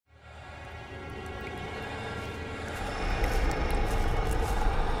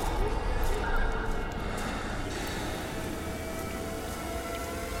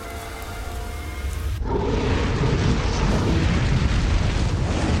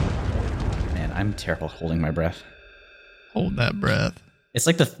I'm terrible holding my breath. Hold that breath. It's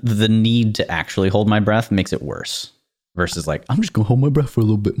like the need to actually hold my breath makes it worse. Versus like, I'm just going to hold my breath for a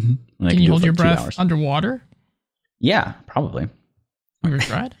little bit. And Can you hold your breath underwater? Yeah, probably. You ever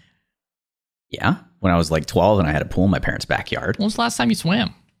tried? Yeah. When I was like 12 and I had a pool in my parents' backyard. When was the last time you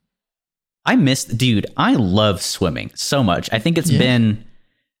swam? I love swimming so much. I think it's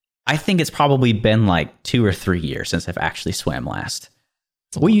probably been like 2 or 3 years since I've actually swam last.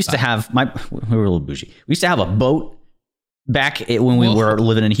 We used to have we were a little bougie. We used to have a boat back when we were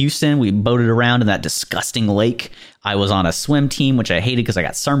living in Houston. We boated around in that disgusting lake. I was on a swim team, which I hated because I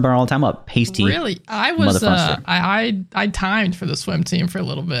got sunburned all the time. Up pasty. Really? I was. I timed for the swim team for a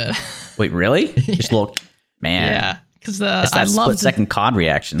little bit. Wait, really? Just look, man. Yeah, because I love split-second cod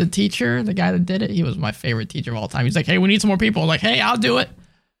reaction. The teacher, the guy that did it, he was my favorite teacher of all time. He's like, "Hey, we need some more people." I'm like, "Hey, I'll do it."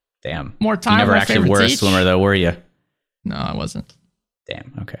 Damn. More time. You never actually were a swimmer, though, were you? No, I wasn't.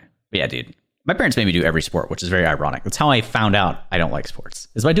 Damn. Okay. But yeah, dude. My parents made me do every sport, which is very ironic. That's how I found out I don't like sports,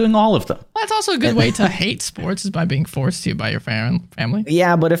 is by doing all of them. Well, that's also a good way to hate sports, is by being forced to by your family.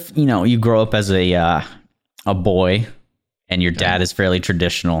 Yeah, but if, you grow up as a boy and your dad is fairly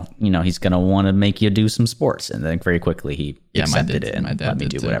traditional, he's going to want to make you do some sports. And then very quickly he accepted it and let me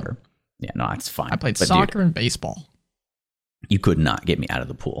do whatever. Yeah, no, it's fine. I played soccer and baseball. You could not get me out of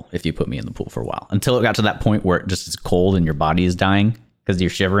the pool if you put me in the pool for a while. Until it got to that point where it just is cold and your body is dying because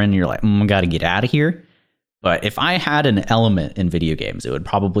you're shivering and you're like, I got to get out of here. But if I had an element in video games, it would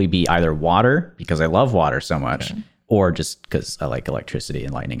probably be either water, because I love water so much, or just because I like electricity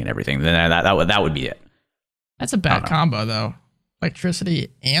and lightning and everything. Then that would be it. That's a bad combo, though. Electricity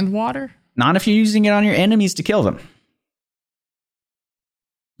and water? Not if you're using it on your enemies to kill them.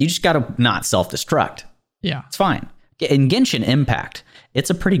 You just got to not self-destruct. Yeah. It's fine. In Genshin Impact, it's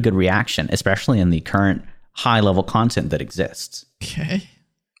a pretty good reaction, especially in the current high-level content that exists. Okay.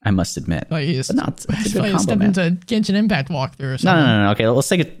 I must admit. Like you but not, it's a good combo, step man. into Genshin Impact walkthrough or something. No. Okay, let's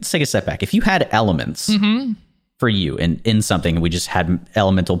take a step back. If you had elements for you in something and we just had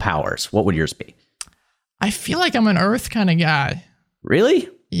elemental powers, what would yours be? I feel like I'm an earth kind of guy. Really?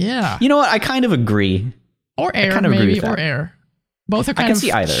 Yeah. You know what? I kind of agree. Or air, maybe, or air. Both are kind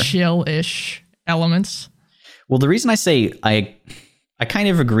of chill-ish elements. Well, the reason I say I kind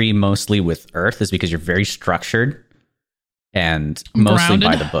of agree mostly with Earth is because you're very structured and mostly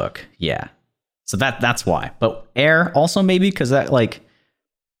by the book. Yeah. So that's why. But air also maybe because that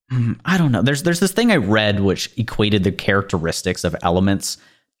I don't know. There's this thing I read which equated the characteristics of elements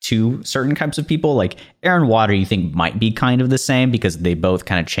to certain types of people. Like air and water you think might be kind of the same because they both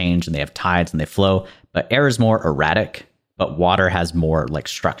kind of change and they have tides and they flow. But air is more erratic. But water has more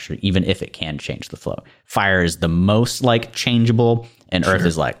structure, even if it can change the flow. Fire is the most changeable, and Earth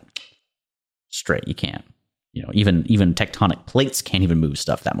is straight. You can't. Even tectonic plates can't even move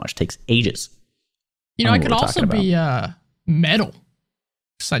stuff that much. It takes ages. I could also be metal,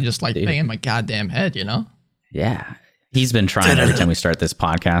 because I just like banging my goddamn head. Yeah, he's been trying every time we start this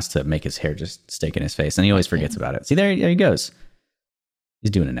podcast to make his hair just stick in his face, and he always forgets about it. See, there he goes.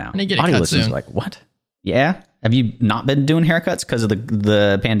 He's doing it now. And audio listeners are like, what? Yeah. Have you not been doing haircuts because of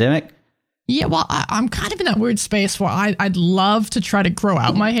the pandemic? Yeah, well, I'm kind of in that weird space where I'd love to try to grow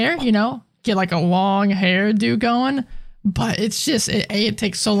out my hair, get a long hairdo going. But it's just, A, it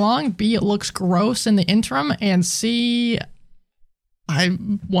takes so long. B, it looks gross in the interim. And C, I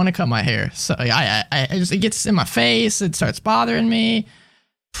want to cut my hair. So I just, it gets in my face. It starts bothering me.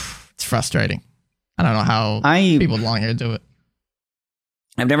 It's frustrating. I don't know how people with long hair do it.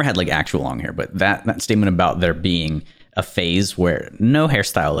 I've never had actual long hair, but that statement about there being a phase where no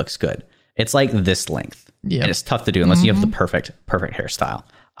hairstyle looks good. It's like this length. Yeah. And it's tough to do unless you have the perfect hairstyle.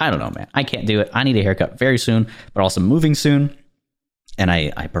 I don't know, man. I can't do it. I need a haircut very soon, but also moving soon. And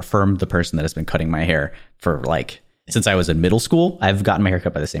I prefer the person that has been cutting my hair for since I was in middle school. I've gotten my hair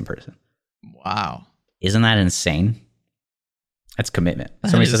cut by the same person. Wow. Isn't that insane? That's commitment.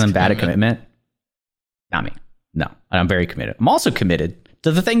 Somebody says I'm bad at commitment. Not me. No, I'm very committed. I'm also committed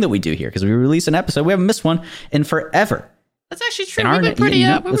to the thing that we do here because we release an episode. We haven't missed one in forever. That's actually true. We've been pretty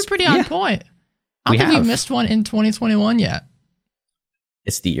on point. I don't think we missed one in 2021 yet.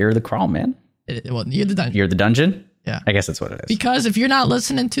 It's the year of the crawl, man. Year of the dungeon. Year of the dungeon? Yeah. I guess that's what it is. Because if you're not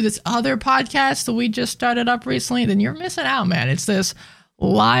listening to this other podcast that we just started up recently, then you're missing out, man. It's this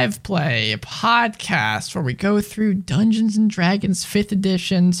live play podcast where we go through Dungeons and Dragons 5th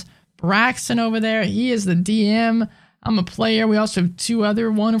editions. Braxton over there, he is the DM. I'm a player. We also have 2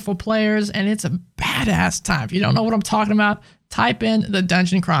 other wonderful players, and it's a badass time. If you don't know what I'm talking about, type in the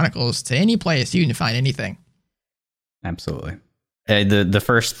Dungeon Chronicles to any place. You can find anything. Absolutely. The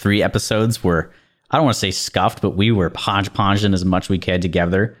first 3 episodes were, I don't want to say scuffed, but we were hodgepodging as much we could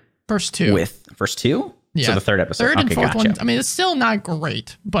together. First two. With first two? Yeah. So the third episode. Third and fourth gotcha. one. I mean, it's still not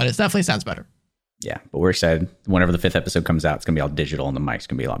great, but it definitely sounds better. Yeah, but we're excited. Whenever the fifth episode comes out, it's going to be all digital and the mic's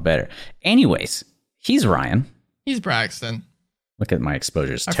going to be a lot better. Anyways, he's Ryan. He's Braxton. Look at my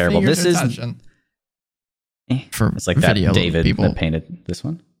exposure. It's Our terrible. This is... For it's like that David people. that painted this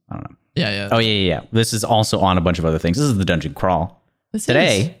one. I don't know. Yeah. Oh, yeah. This is also on a bunch of other things. This is the Dungeon Crawl.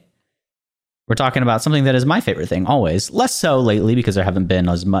 Today, we're talking about something that is my favorite thing always. Less so lately because there haven't been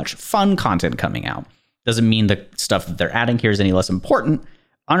as much fun content coming out. Doesn't mean the stuff that they're adding here is any less important.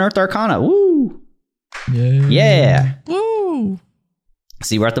 Unearthed Arcana. Woo! Yeah. Woo!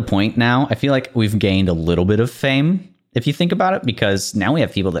 See, we're at the point now. I feel like we've gained a little bit of fame, if you think about it, because now we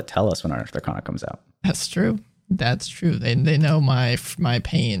have people that tell us when Unearthed Arcana comes out. That's true. They know my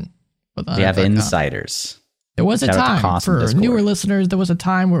pain. We have insiders. There was a time for newer listeners. There was a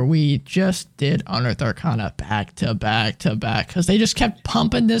time where we just did Unearthed Arcana back to back to back because they just kept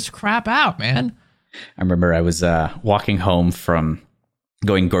pumping this crap out, man. I remember I was walking home from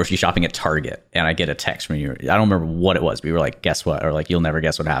going grocery shopping at Target, and I get a text from you. I don't remember what it was, but you were like, "Guess what?" Or like, "You'll never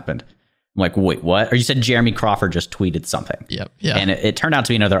guess what happened." I'm like, "Wait, what?" Or you said Jeremy Crawford just tweeted something. Yep. Yeah. And it turned out to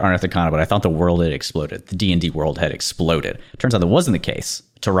be another Unearthed Arcana, but I thought the world had exploded. The D&D world had exploded. Turns out that wasn't the case.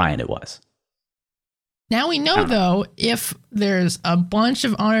 To Ryan, it was. Now we know, though, if there's a bunch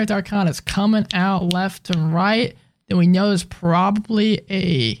of Unearthed Arcanas coming out left and right, then we know there's probably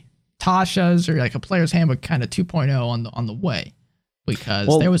a Tasha's or like a Player's Handbook kind of 2.0 on the way, because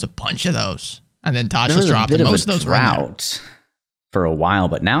there was a bunch of those, and then Tasha's dropped, and most of those were out for a while.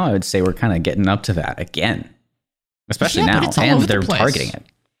 But now I would say we're kind of getting up to that again, especially now, and they're targeting it.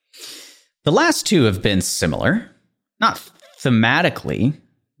 The last two have been similar, not thematically,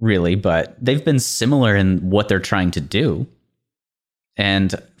 really, but they've been similar in what they're trying to do.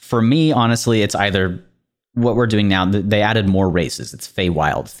 And for me, honestly, it's either what we're doing now. They added more races. It's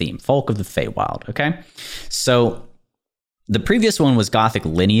Feywild theme, folk of the Feywild. Okay, so the previous one was Gothic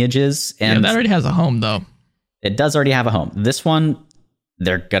lineages, and that already has a home, though. It does already have a home. This one,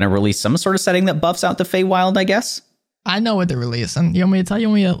 they're gonna release some sort of setting that buffs out the Feywild, I guess. I know what they're releasing. You want me to tell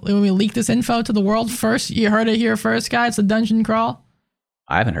you? You want me to leak this info to the world first? You heard it here first, guys. The Dungeon Crawl.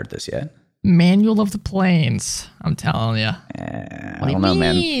 I haven't heard this yet. Manual of the Planes. I'm telling you. I don't know,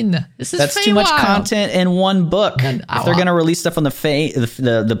 man. This is That's Feywild. Too much content in one book. And if they're going to release stuff on the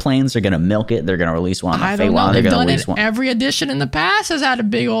planes, they're going to milk it. They're going to release one on the Feywild. They're going to release one. Every edition in the past has had a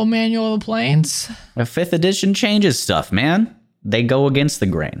big old Manual of the Planes. The 5th edition changes stuff, man. They go against the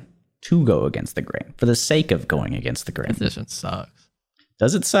grain. To go against the grain. For the sake of going against the grain. 5th edition sucks.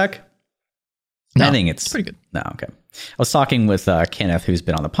 Does it suck? No, I think it's pretty good. No, okay. I was talking with Kenneth, who's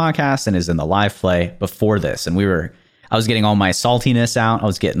been on the podcast and is in the live play before this, and I was getting all my saltiness out. I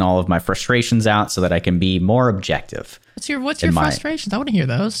was getting all of my frustrations out so that I can be more objective. What's your frustrations? I want to hear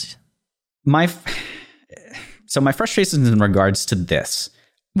those. My frustrations in regards to this,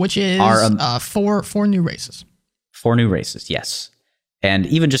 which is four new races. 4 new races, yes. And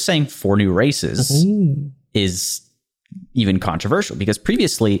even just saying 4 new races is even controversial, because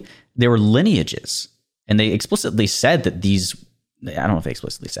previously they were lineages, and they explicitly said that these, I don't know if they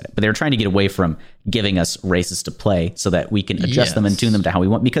explicitly said it, but they were trying to get away from giving us races to play so that we can adjust them and tune them to how we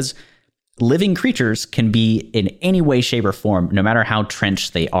want, because living creatures can be in any way, shape, or form, no matter how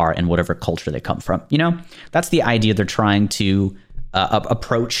trenched they are and whatever culture they come from. You know, that's the idea they're trying to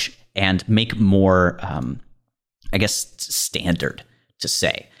approach and make more, I guess, standard to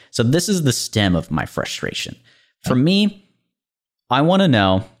say. So this is the stem of my frustration. For me, I want to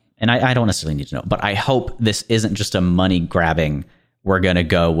know, and I don't necessarily need to know, but I hope this isn't just a money grabbing. We're going to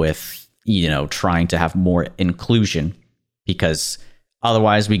go with, trying to have more inclusion, because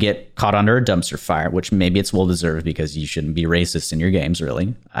otherwise we get caught under a dumpster fire, which maybe it's well deserved, because you shouldn't be racist in your games,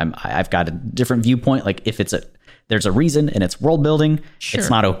 really. I've got a different viewpoint. Like, if there's a reason and it's world building, it's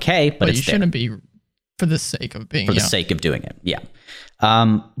not okay, but it's you shouldn't be for the sake of being, for the sake of doing it. Yeah.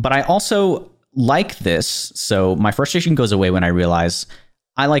 But I also like this. So my frustration goes away when I realize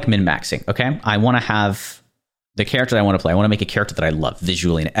I like min-maxing. Okay. I want to have the character that I want to play. I want to make a character that I love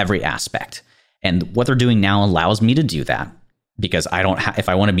visually in every aspect. And what they're doing now allows me to do that, because I don't if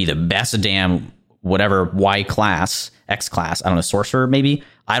I want to be the best damn whatever Y class, X class, I don't know, sorcerer maybe,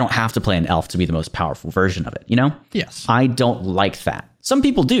 I don't have to play an elf to be the most powerful version of it, Yes. I don't like that. Some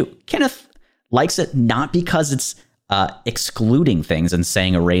people do. Kenneth likes it, not because it's excluding things and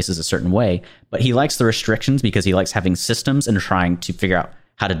saying a race is a certain way, but he likes the restrictions because he likes having systems and trying to figure out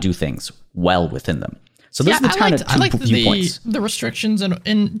how to do things well within them. So those are the kind of two viewpoints. The restrictions,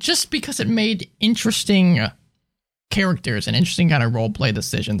 and just because it made interesting characters and interesting kind of role play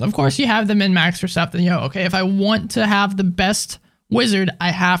decisions. Of course, you have them in max or stuff. Then okay, if I want to have the best wizard,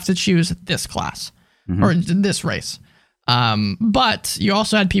 I have to choose this class or this race. But you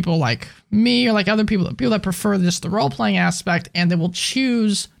also had people like me or like other people that prefer just the role-playing aspect, and they will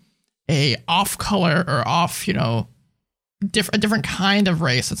choose a off-color or off, a different kind of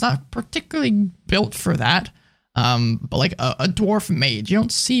race. It's not particularly built for that. But like a dwarf mage, you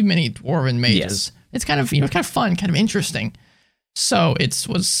don't see many dwarven mages. Yes. It's kind of, kind of fun, kind of interesting. So it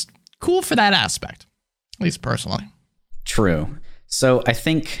was cool for that aspect, at least personally. True. So I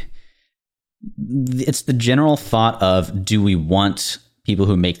think it's the general thought of, do we want people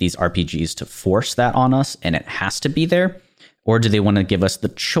who make these RPGs to force that on us and it has to be there? Or do they want to give us the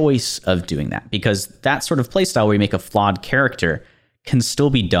choice of doing that? Because that sort of playstyle where you make a flawed character can still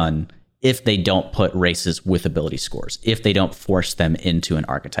be done if they don't put races with ability scores, if they don't force them into an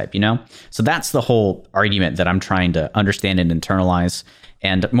archetype, So that's the whole argument that I'm trying to understand and internalize.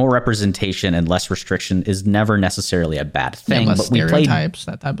 And more representation and less restriction is never necessarily a bad thing. Less stereotypes,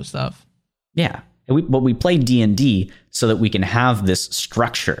 that type of stuff. Yeah. But we play D&D so that we can have this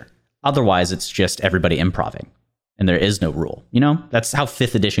structure. Otherwise, it's just everybody improving. And there is no rule. That's how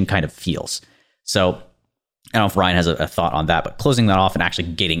 5th edition kind of feels. So I don't know if Ryan has a thought on that, but closing that off and actually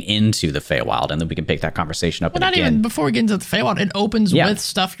getting into the Feywild, and then we can pick that conversation up. Well, not even before we get into the Feywild, it opens with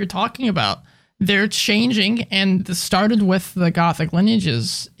stuff you're talking about. They're changing, and this started with the Gothic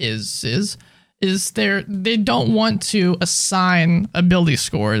lineages. They don't want to assign ability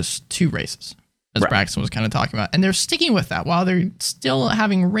scores to races, as Braxton was kind of talking about, and they're sticking with that while they're still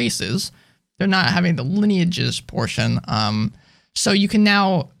having races. They're not having the lineages portion. So you can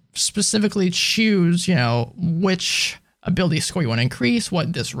now specifically choose, which ability score you want to increase,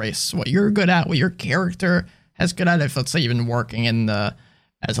 what this race, what you're good at, what your character has good at. If, let's say, you've been working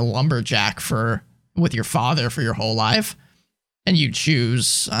as a lumberjack with your father for your whole life, and you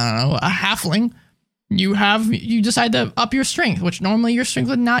choose, a halfling, you decide to up your strength, which normally your strength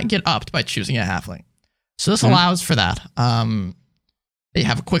would not get upped by choosing a halfling. So this allows for that. They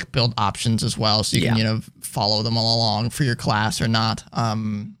have quick build options as well, so you can, follow them all along for your class or not.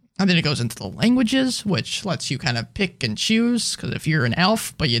 And then it goes into the languages, which lets you kind of pick and choose. Because if you're an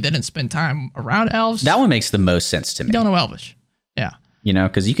elf, but you didn't spend time around elves, that one makes the most sense to me. You don't know Elvish. Yeah.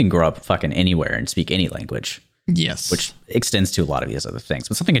 Because you can grow up fucking anywhere and speak any language. Yes. Which extends to a lot of these other things.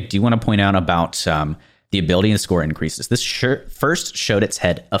 But something I do want to point out about the ability and score increases. This first showed its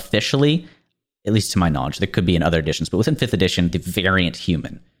head officially, at least to my knowledge. There could be in other editions, but within 5th edition, the variant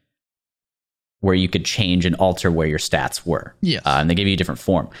human, where you could change and alter where your stats were. Yes. And they gave you a different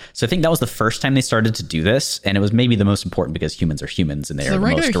form. So I think that was the first time they started to do this, and it was maybe the most important because humans are humans, and they are the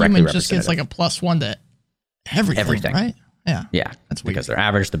most directly human just gets like a +1 to everything, right? Yeah. Yeah. That's weird. Because they're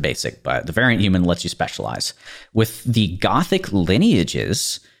average, the basic, but the variant human lets you specialize. With the Gothic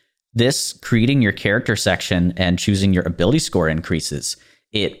lineages, this creating your character section and choosing your ability score increases.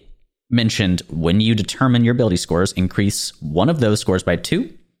 It mentioned when you determine your ability scores, increase one of those scores by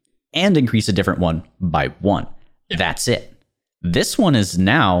 2 and increase a different one by 1. Yeah. That's it. This one is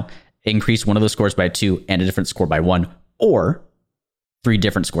now increase one of those scores by 2 and a different score by 1, or 3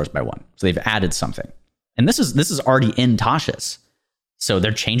 different scores by 1. So they've added something. And this is already in Tasha's. So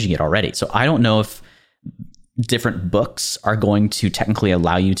they're changing it already. So I don't know if different books are going to technically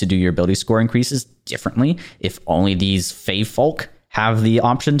allow you to do your ability score increases differently. If only these Fey folk have the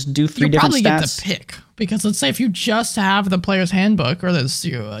option to do 3 different stats. You'll probably get to pick. Because let's say if you just have the player's handbook, or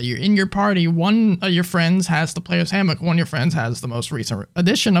you're in your party, one of your friends has the player's handbook, one of your friends has the most recent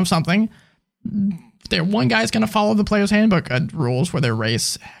edition of something, one guy's going to follow the player's handbook rules where their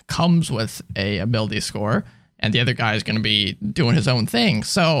race comes with a ability score, and the other guy is going to be doing his own thing.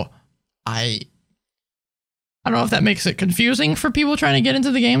 So I don't know if that makes it confusing for people trying to get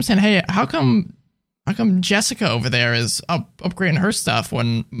into the game, saying, hey, how come Jessica over there is upgrading her stuff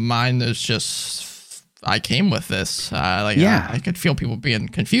when mine is just, I came with this. I could feel people being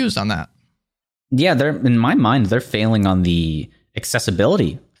confused on that. Yeah, in my mind, they're failing on the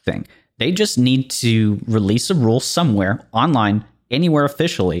accessibility thing. They just need to release a rule somewhere online, anywhere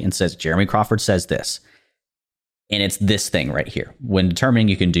officially, and says, Jeremy Crawford says this. And it's this thing right here. When determining,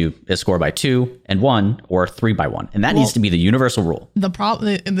 you can do a score by 2 and 1 or 3 by 1. And that needs to be the universal rule. The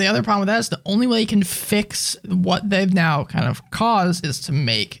other problem with that is the only way you can fix what they've now kind of caused is to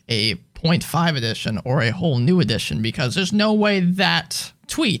make a 0.5 edition or a whole new edition, because there's no way that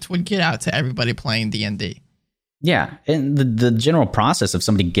tweet would get out to everybody playing D&D. Yeah, and the general process of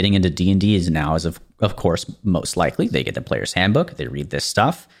somebody getting into D&D is now, of course, most likely they get the player's handbook, they read this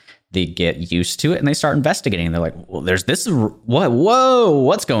stuff, they get used to it, and they start investigating. And they're like, well, there's this,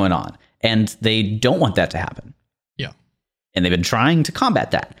 what's going on? And they don't want that to happen. Yeah. And they've been trying to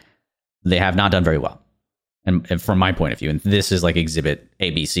combat that. They have not done very well. and from my point of view, and this is like exhibit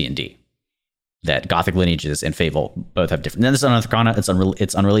A, B, C, and D, that Gothic lineages and Feywild both have different. Then this is on Arcana,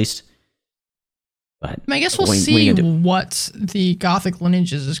 it's unreleased. But I guess we'll see what the Gothic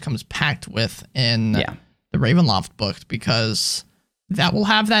lineages comes packed with in the Ravenloft book, because that will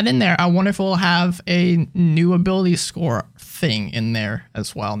have that in there. I wonder if we'll have a new ability score thing in there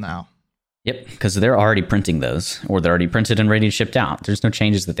as well now. Yep, because they're already printing those, or they're already printed and ready to shipped out. There's no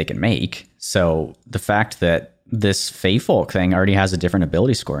changes that they can make. So the fact that this Feyfolk thing already has a different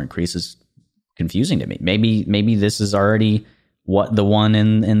ability score increase is confusing to me. Maybe this is already what the one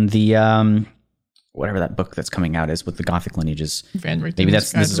in the whatever that book that's coming out is with the Gothic lineages. Maybe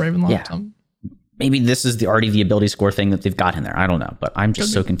this is Ravenloft. Maybe this is already the ability score thing that they've got in there. I don't know, but I'm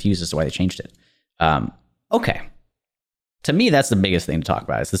just so confused as to why they changed it. Okay. To me, that's the biggest thing to talk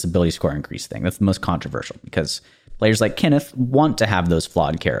about, is this ability score increase thing. That's the most controversial, because players like Kenneth want to have those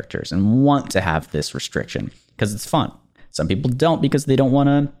flawed characters and want to have this restriction because it's fun. Some people don't, because they don't want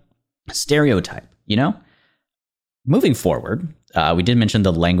to stereotype, you know? Moving forward, we did mention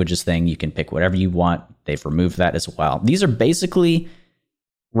the languages thing. You can pick whatever you want. They've removed that as well. These are basically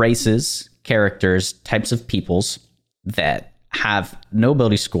races, characters, types of peoples that have no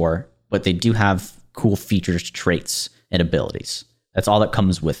ability score, but they do have cool features, traits, and abilities. That's all that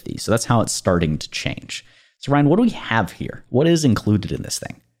comes with these. So that's how it's starting to change. So Ryan, what do we have here? What is included in this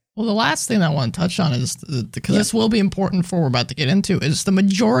thing? Well, the last thing that I want to touch on is, because this will be important for what we're about to get into, is the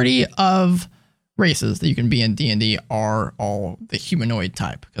majority of races that you can be in D&D are all the humanoid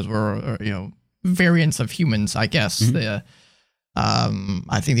type, because we're, variants of humans, I guess. Mm-hmm.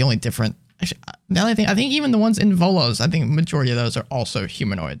 I think the only different, I think even the ones in Volos, I think majority of those are also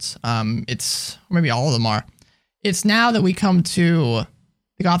humanoids. Maybe all of them are. It's now that we come to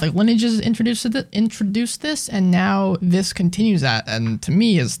the Gothic lineages introduced this, and now this continues that, and to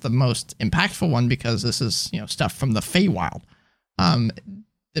me is the most impactful one, because this is stuff from the Feywild.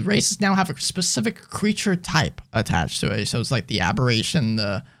 The races now have a specific creature type attached to it, so it's like the aberration,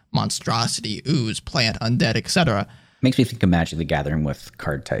 the monstrosity, ooze, plant, undead, etc. Makes me think of Magic the Gathering with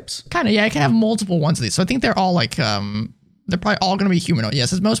card types. Kind of, yeah. I can have multiple ones of these, so I think they're all like they're probably all going to be humanoid.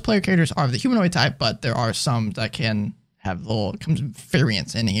 Yes, as most player characters are the humanoid type, but there are some that can have little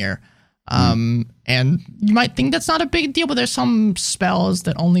variants in here. And you might think that's not a big deal, but there's some spells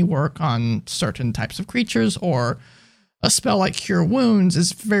that only work on certain types of creatures, or a spell like Cure Wounds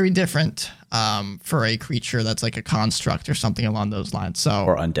is very different for a creature that's like a construct or something along those lines. So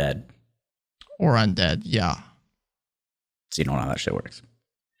Or undead, yeah. So you don't know how that shit works.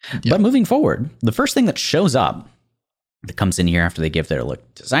 Yep. But moving forward, the first thing that shows up that comes in here after they give their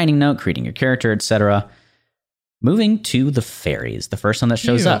designing note, creating your character, etc. Moving to the fairies, the first one that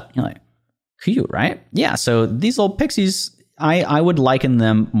shows up. You're like, cute, right? Yeah, so these little pixies, I would liken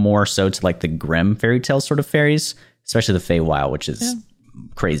them more so to like the Grimm fairy tale sort of fairies, especially the Feywild, which is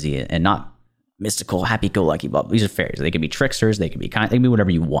crazy and not mystical, happy-go-lucky. But these are fairies. They can be tricksters. They can be kind. They can be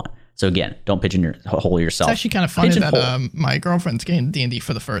whatever you want. So again, don't pigeonhole yourself. It's actually kind of funny that my girlfriend's getting D&D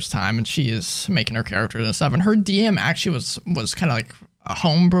for the first time, and she is making her characters and stuff. And her DM actually was kind of like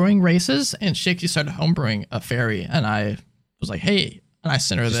homebrewing races, and she actually started homebrewing a fairy. And I was like, hey, and I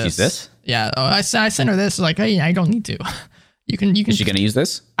sent her this. Use this? Yeah. I sent her this. Like, hey, I don't need to. You can. Is she going to use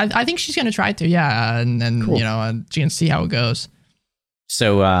this? I think she's going to try to. Yeah, and then cool. She can see how it goes.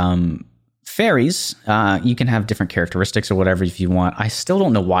 So fairies, you can have different characteristics or whatever if you want. I still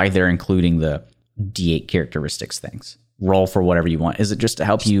don't know why they're including the D8 characteristics things. Roll for whatever you want. Is it just to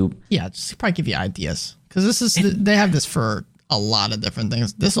help you? Yeah, just probably give you ideas, because they have this for a lot of different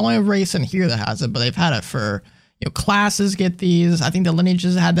things. This is the only race in here that has it, but they've had it for classes get these. I think the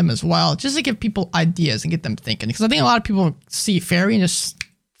lineages had them as well, just to give people ideas and get them thinking. Because I think a lot of people see fairy and just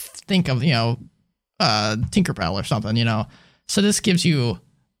think of Tinkerbell or something. So this gives you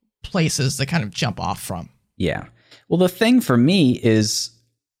places to kind of jump off from. Yeah. Well, the thing for me is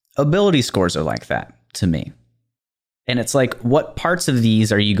ability scores are like that to me. And it's like, what parts of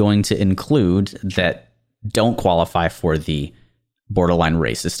these are you going to include that don't qualify for the borderline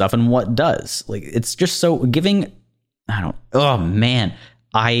racist stuff, and what does? Like, it's just so giving. Oh man,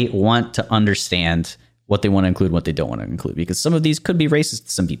 I want to understand what they want to include, what they don't want to include, because some of these could be racist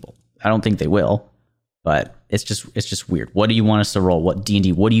to some people. I don't think they will, but it's just weird. What do you want us to roll? What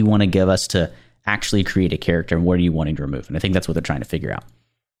D&D? What do you want to give us to actually create a character, and what are you wanting to remove? And I think that's what they're trying to figure out.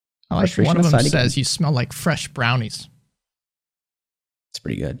 I like one of them says you smell like fresh brownies. It's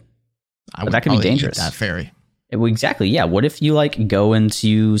pretty good. But that could be dangerous. That fairy. Well, exactly. Yeah. What if you go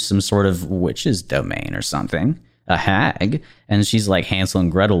into some sort of witch's domain or something, a hag, and she's like Hansel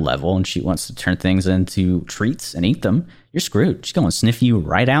and Gretel level, and she wants to turn things into treats and eat them? You're screwed. She's going to sniff you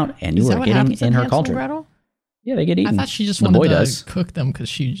right out, and you are getting in her cauldron. Yeah, they get eaten. I thought she just wanted to cook them because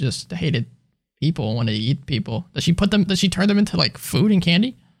she just hated people, wanted to eat people. Does she turn them into like food and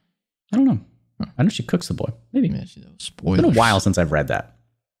candy? I don't know. I know she cooks the boy. Maybe. Yeah, it's been a while since I've read that.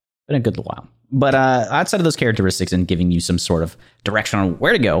 Been a good while. But outside of those characteristics and giving you some sort of direction on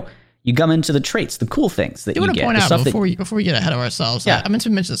where to go, you come into the traits, the cool things that you get. I want to point out before we get ahead of ourselves. I meant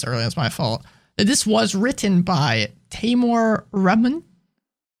to mention this earlier. It's my fault. This was written by Tamor Redman.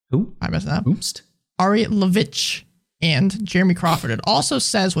 Who? I messed that up. Oops. Ari Levitch and Jeremy Crawford. It also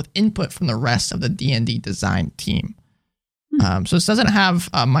says with input from the rest of the D&D design team. So this doesn't have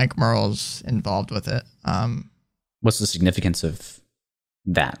Mike Merles involved with it. What's the significance of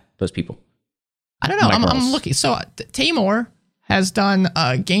those people? I don't know. I'm looking. So Tamor has done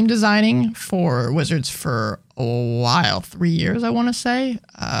game designing for Wizards for a while, 3 years, I want to say.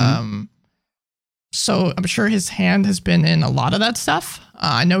 So I'm sure his hand has been in a lot of that stuff.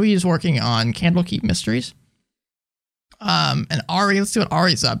 I know he's working on Candlekeep Mysteries. And Ari, let's see what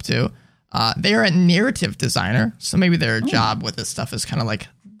Ari's up to. They are a narrative designer, so maybe their job with this stuff is kind of like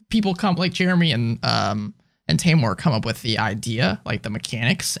people come, like Jeremy and Tamor come up with the idea, like the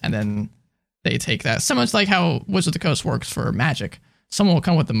mechanics, and then they take that. So much like how Wizards of the Coast works for Magic. Someone will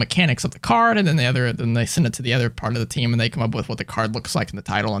come with the mechanics of the card, and then they send it to the other part of the team, and they come up with what the card looks like and the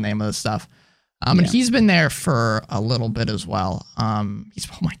title and name of the stuff. And he's been there for a little bit as well.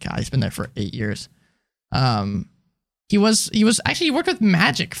 He's been there for 8 years. He worked with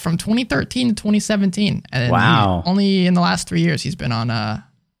Magic from 2013 to 2017. And only in the last 3 years he's been on a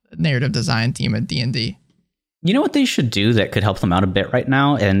narrative design team at D&D. You know what they should do that could help them out a bit right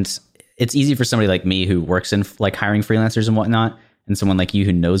now? And it's easy for somebody like me who works in like hiring freelancers and whatnot, and someone like you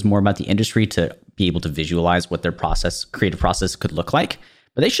who knows more about the industry to be able to visualize what their creative process could look like.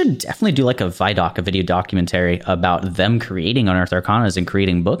 But they should definitely do like a ViDoc, a video documentary about them creating Unearthed Arcanas and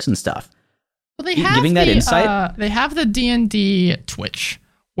creating books and stuff. Well, they have giving that insight. They have the D&D Twitch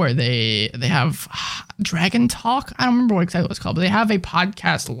where they have Dragon Talk. I don't remember what exactly it's called, but they have a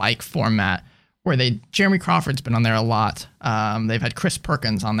podcast-like format where Jeremy Crawford's been on there a lot. They've had Chris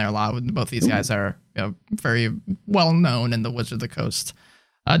Perkins on there a lot. Both these guys are very well known in the Wizards of the Coast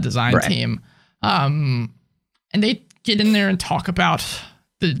design team. And they get in there and talk about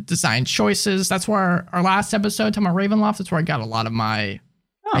the design choices. That's where our last episode, talking about Ravenloft, that's where I got a lot of my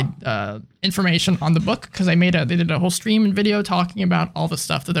information on the book, because they did a whole stream and video talking about all the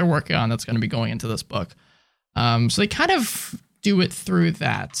stuff that they're working on that's going to be going into this book. So they kind of do it through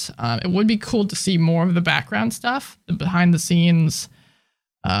that. It would be cool to see more of the background stuff, the behind the scenes,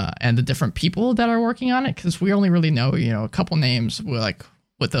 and the different people that are working on it, because we only really know, a couple names.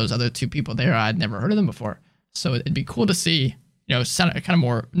 With those other two people there, I'd never heard of them before. So it'd be cool to see, kind of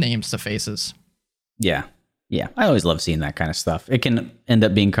more names to faces. Yeah. Yeah. I always love seeing that kind of stuff. It can end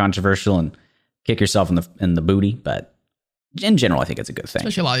up being controversial and kick yourself in the booty, but in general, I think it's a good thing.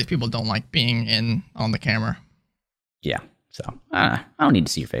 Especially a lot of these people don't like being on the camera. Yeah. So I don't need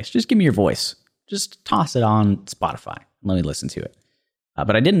to see your face. Just give me your voice. Just toss it on Spotify. Let me listen to it.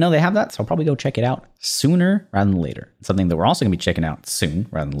 But I didn't know they have that, so I'll probably go check it out sooner rather than later. Something that we're also going to be checking out soon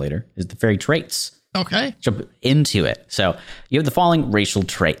rather than later is the fairy traits. Okay. Jump into it. So you have the following racial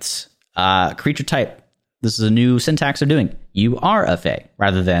traits. Creature type. This is a new syntax they're doing. You are a Fey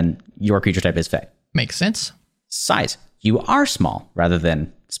rather than your creature type is Fey. Makes sense. Size. You are small rather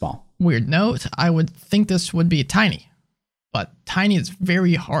than small. Weird note. I would think this would be tiny, but tiny is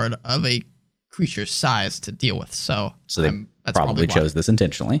very hard of a creature size to deal with. So they probably chose this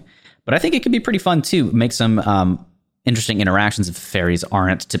intentionally. But I think it could be pretty fun too. Make some interesting interactions if fairies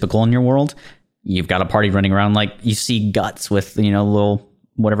aren't typical in your world. You've got a party running around, like you see Guts with, little,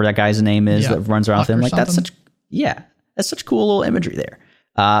 whatever that guy's name is that runs around with him. Like that's such cool little imagery there.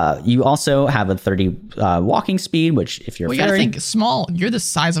 You also have a 30 walking speed, which if you're you gotta think small, you're the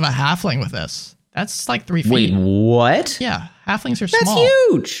size of a halfling with this. That's like 3 feet. Wait, what? Yeah, halflings are small. That's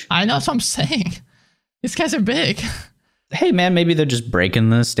huge. I know, that's what I'm saying. These guys are big. Hey, man, maybe they're just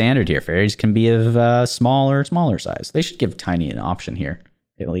breaking the standard here. Fairies can be of smaller size. They should give tiny an option here,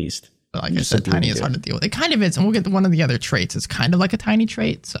 at least. But like I said, tiny is hard to deal with. It kind of is, and we'll get to one of the other traits. It's kind of like a tiny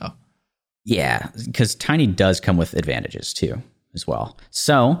trait, so. Yeah, because tiny does come with advantages, too, as well.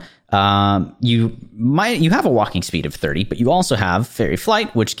 So, you have a walking speed of 30, but you also have fairy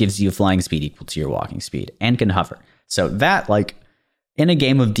flight, which gives you a flying speed equal to your walking speed, and can hover. So that, in a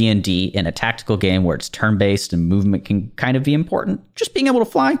game of D&D, in a tactical game where it's turn-based and movement can kind of be important, just being able to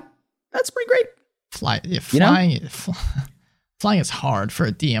fly, that's pretty great. Flying is hard for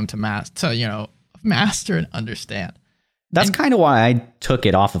a DM to master and understand. That's kind of why I took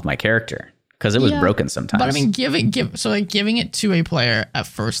it off of my character, because it was broken sometimes. But I mean, giving it to a player at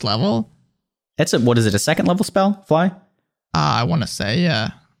first level It's what is it? A second level spell? Fly? I want to say,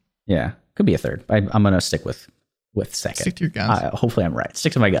 yeah. Yeah, could be a third. I'm gonna stick with second. Stick to your guns. Hopefully, I'm right.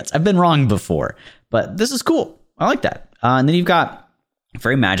 Stick to my guts. I've been wrong before, but this is cool. I like that. And then you've got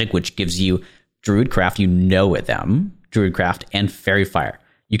Fairy Magic, which gives you Druidcraft. You know them, Druidcraft, and Fairy Fire.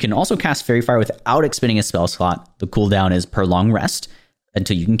 You can also cast Fairy Fire without expending a spell slot. The cooldown is per long rest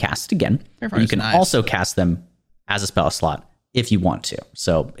until you can cast it again. You can also cast them as a spell slot if you want to.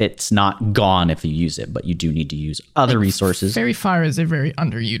 So it's not gone if you use it, but you do need to use other resources. Fairy Fire is a very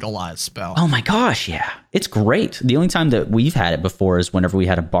underutilized spell. Oh my gosh, yeah. It's great. The only time that we've had it before is whenever we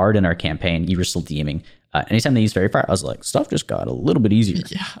had a bard in our campaign. You were still DMing. Anytime they used Fairy Fire, I was like, stuff just got a little bit easier.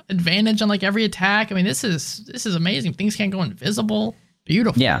 Yeah, advantage on like every attack. I mean, this is amazing. Things can't go invisible.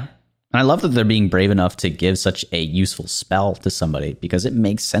 Beautiful. Yeah. And I love that they're being brave enough to give such a useful spell to somebody because it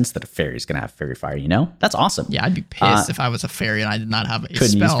makes sense that a fairy is going to have Fairy Fire, you know? That's awesome. Yeah, I'd be pissed if I was a fairy and I did not have a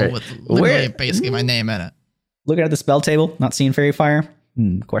spell with literally basically my name in it. Looking at the spell table, not seeing Fairy Fire?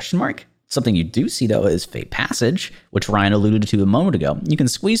 Question mark. Something you do see, though, is Fey Passage, which Ryan alluded to a moment ago. You can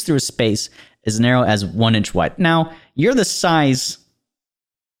squeeze through a space as narrow as 1 inch wide. Now, you're the size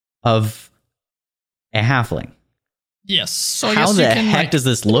of a halfling. Yes. So how the heck does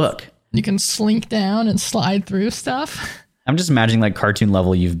this look? You can slink down and slide through stuff. I'm just imagining like cartoon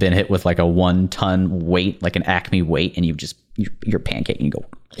level. You've been hit with like a 1 ton weight, like an Acme weight, and you're pancake and you go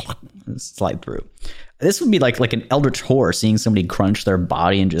slide through. This would be like an eldritch horror, seeing somebody crunch their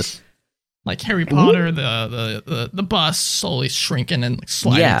body and just like Harry Potter, the bus slowly shrinking and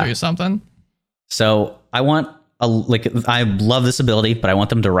sliding through something. So I want I love this ability, but I want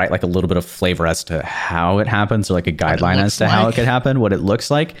them to write like a little bit of flavor as to how it happens, or like a guideline as to how it could happen, what it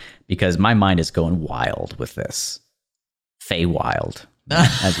looks like, because my mind is going wild with this. Feywild,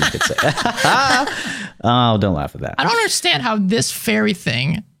 as you could say. Oh, don't laugh at that. I don't understand how this fairy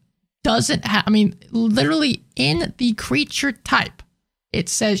thing doesn't have, I mean, literally in the creature type, it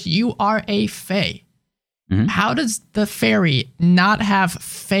says you are a Fey. Mm-hmm. How does the fairy not have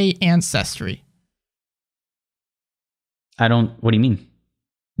Fey ancestry? What do you mean?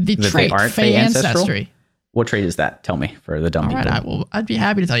 The trait, Fey ancestry. What trait is that? Tell me for the dumb people. Right, I'd be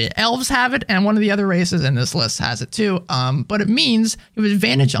happy to tell you. Elves have it, and one of the other races in this list has it too. But it means you have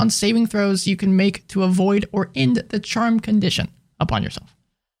advantage on saving throws you can make to avoid or end the charm condition upon yourself.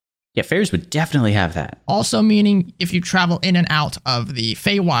 Yeah, fairies would definitely have that. Also meaning if you travel in and out of the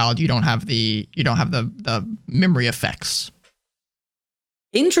Feywild, you don't have the memory effects.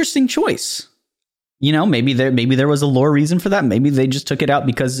 Interesting choice. You know, maybe there was a lore reason for that. Maybe they just took it out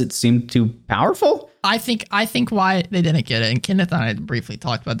because it seemed too powerful. I think why they didn't get it, and Kenneth and I briefly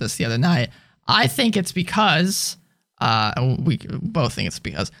talked about this the other night. I think it's because we both think it's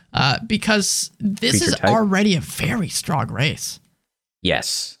because this is already a very strong race.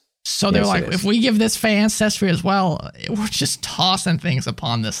 Yes. So they're like, if we give this Fey ancestry as well, we're just tossing things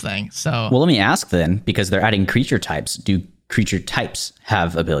upon this thing. So well, let me ask then, because they're adding creature types. Do creature types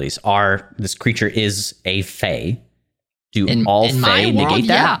have abilities? This creature is a Fey. Do all Fey negate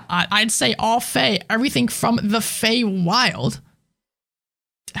that? Yeah, I'd say all Fey. Everything from the Feywild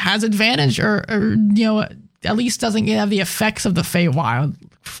has advantage, or at least doesn't have the effects of the Feywild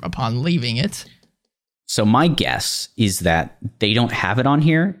upon leaving it. So my guess is that they don't have it on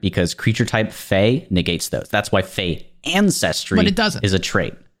here because creature type Fey negates those. That's why Fey ancestry is a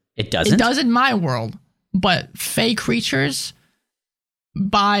trait. It doesn't? It does in my world, but Fey creatures,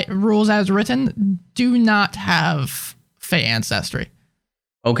 by rules as written, do not have Fey ancestry.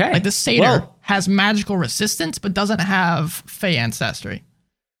 Okay. Like the satyr has magical resistance, but doesn't have Fey ancestry.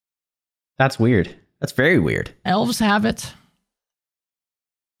 That's weird. That's very weird. Elves have it.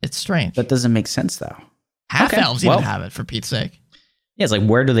 It's strange. That doesn't make sense, though. Half elves even have it, for Pete's sake. Yeah, it's like,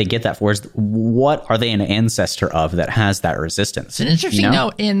 where do they get that for? What are they an ancestor of that has that resistance? It's an interesting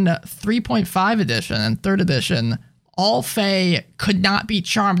note. In 3.5 edition and 3rd edition, all Fey could not be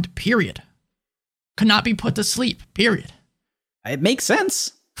charmed, period. Could not be put to sleep, period. It makes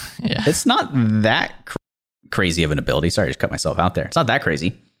sense. Yeah. It's not that crazy of an ability. Sorry, I just cut myself out there. It's not that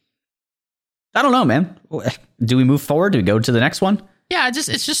crazy. I don't know, man. Do we move forward? Do we go to the next one? Yeah,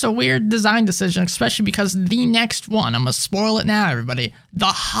 it's just a weird design decision, especially because the next one, I'm going to spoil it now, everybody, the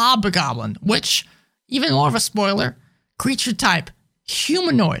Hobgoblin, which, even more of a spoiler, creature type,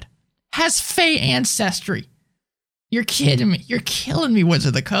 humanoid, has Fey ancestry. You're kidding me. You're killing me, Wizard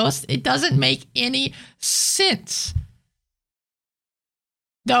of the Coast. It doesn't make any sense.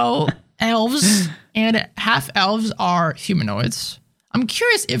 Though elves and half-elves are humanoids, I'm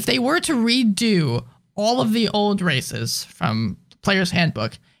curious if they were to redo all of the old races from Player's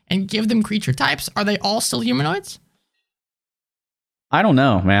Handbook and give them creature types, are they all still humanoids? I don't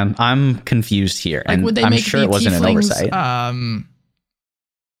know, man. I'm confused here. Like, and would they I'm make sure the it wasn't an tieflings, oversight.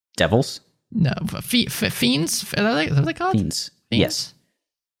 Devils? No, fiends? Are they called? Fiends. Yes.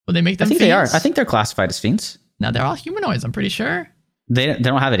 Would they make them I think fiends? they are. I think they're classified as fiends. No, they're all humanoids, I'm pretty sure. They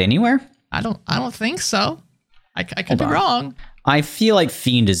don't have it anywhere? I don't think so. I could be wrong. I feel like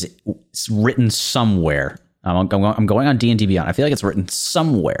fiend is written somewhere. I'm going on D&D Beyond. I feel like it's written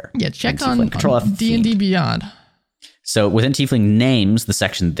somewhere. Yeah, check on D&D Beyond. So within Tiefling names, the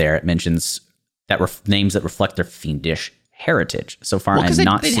section there, it mentions that names that reflect their fiendish heritage. So far, I'm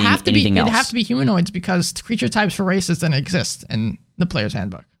not seeing anything else. They'd have to be humanoids because creature types for races didn't exist in the player's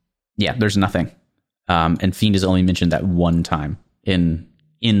handbook. Yeah, there's nothing. And fiend is only mentioned that one time in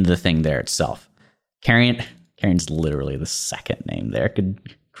the thing there itself. Carrion's literally the second name there.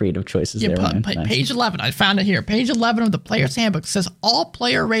 Good creative choices there. Nice. Page 11. I found it here. Page 11 of the player's handbook says all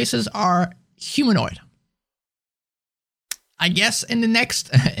player races are humanoid. I guess in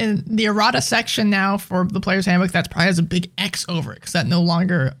the errata section now for the player's handbook, that probably has a big X over it because that no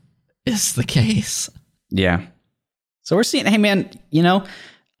longer is the case. Yeah. So we're seeing, hey man,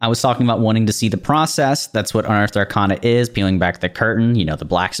 I was talking about wanting to see the process. That's what Unearthed Arcana is, peeling back the curtain. The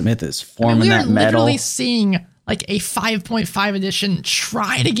blacksmith is forming that metal. We're literally seeing like a 5.5 edition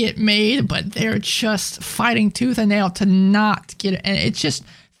try to get made, but they're just fighting tooth and nail to not get it. And it's just,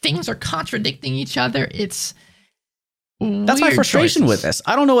 things are contradicting each other. That's my frustration with this.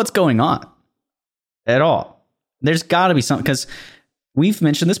 I don't know what's going on at all. There's got to be something, because we've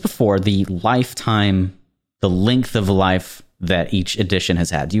mentioned this before, the length of life that each edition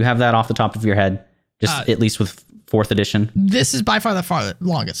has had. Do you have that off the top of your head? Just at least with 4th edition? This is by far the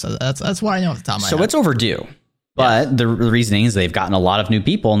longest. So that's what I know at the top of my head. So it's overdue. But the reasoning is they've gotten a lot of new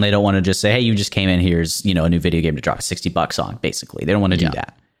people and they don't want to just say, hey, you just came in, here's, a new video game to drop $60 on, basically. They don't want to do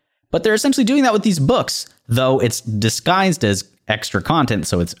that. But they're essentially doing that with these books, though it's disguised as extra content,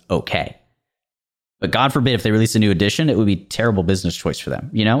 so it's okay. But God forbid if they release a new edition, it would be a terrible business choice for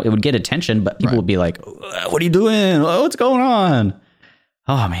them. It would get attention, but people would be like, what are you doing? What's going on?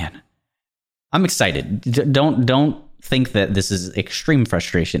 Oh, man. I'm excited. Don't think that this is extreme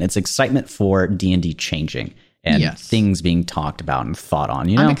frustration. It's excitement for D&D changing and things being talked about and thought on.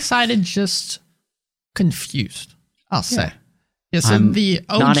 I'm excited, just confused, I'll say. Yeah, so the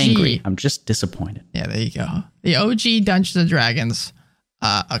OG... not angry. I'm just disappointed. Yeah, there you go. The OG Dungeons & Dragons.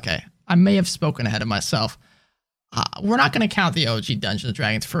 Okay, I may have spoken ahead of myself. We're not going to count the OG Dungeons &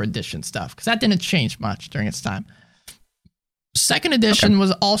 Dragons for edition stuff, because that didn't change much during its time. 2nd edition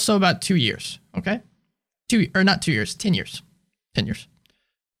was also about 2 years, okay? 10 years. 10 years.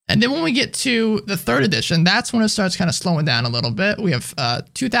 And then when we get to the 3rd edition, that's when it starts kind of slowing down a little bit. We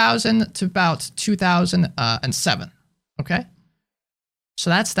have 2000 to about 2007, okay? So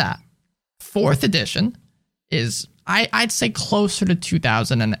that's that. 4th edition is, I'd say, closer to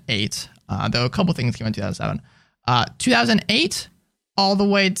 2008, though a couple things came in 2007. 2008, all the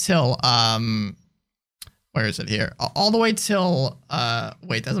way till, where is it here? All the way till,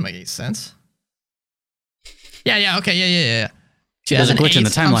 wait, doesn't make any sense. Yeah, okay, yeah. There's a glitch in the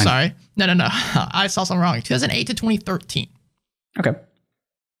timeline. I'm sorry. No. I saw something wrong. 2008 to 2013. Okay.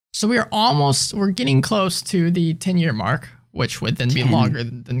 So we're getting close to the 10-year mark, which would then be longer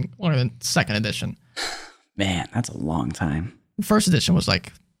than 2nd edition. Man, that's a long time. 1st edition was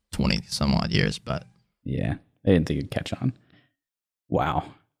like 20 some odd years, but... Yeah, I didn't think it'd catch on. Wow.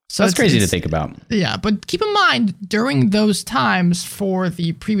 So that's crazy to think about. Yeah, but keep in mind, during those times for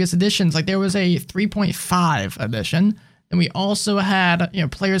the previous editions, like there was a 3.5 edition, and we also had,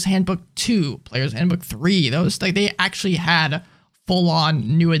 Player's Handbook 2, Player's Handbook 3. Those, like, they actually had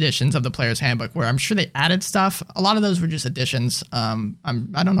full-on new editions of the Player's Handbook, where I'm sure they added stuff. A lot of those were just additions. I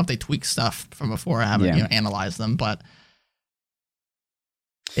don't know if they tweaked stuff from before. I haven't analyzed them, but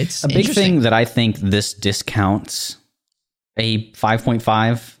it's a big thing that I think this discounts a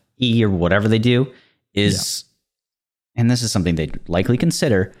 5.5 E or whatever they do is, and this is something they'd likely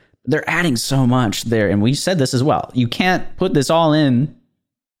consider, they're adding so much there. And we said this as well. You can't put this all in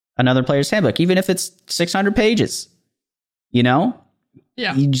another Player's Handbook, even if it's 600 pages. Yeah.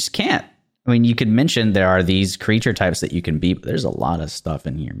 You just can't. I mean, you could mention there are these creature types that you can be, but there's a lot of stuff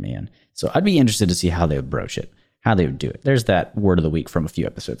in here, man. So I'd be interested to see how they would broach it, how they would do it. There's that word of the week from a few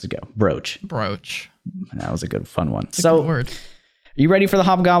episodes ago. Broach. That was a good, fun one. It's a good word. Are you ready for the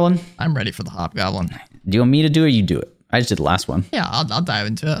Hobgoblin? I'm ready for the Hobgoblin. Do you want me to do it or you do it? I just did the last one. Yeah, I'll dive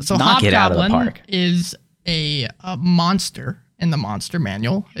into it. So Knock it out of the Hobgoblin park. is a monster in the monster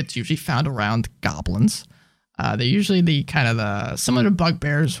manual. It's usually found around goblins. They're usually similar to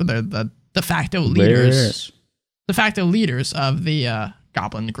bugbears, where they're the de facto leaders. De facto leaders of the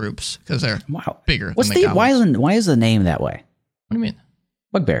goblin groups, because they're bigger than the goblins. Why is the name that way? What do you mean?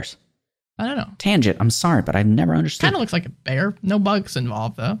 Bugbears. I don't know. Tangent. I'm sorry, but I've never understood. Kind of looks like a bear. No bugs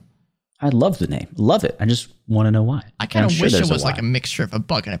involved, though. I love the name. Love it. I just want to know why. I kind of wish it was like a mixture of a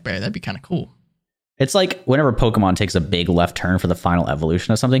bug and a bear. That'd be kind of cool. It's like whenever Pokemon takes a big left turn for the final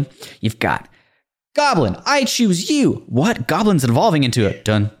evolution of something, you've got Goblin, I choose you. What? Goblin's evolving into a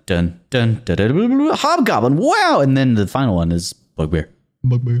dun, dun, dun, dun, dun, dun, dun, dun, Hobgoblin. Wow. And then the final one is Bugbear.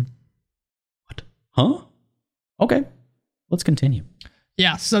 Bugbear. What? Huh? Okay. Let's continue.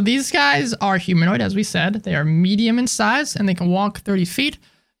 Yeah, so these guys are humanoid, as we said. They are medium in size, and they can walk 30 feet.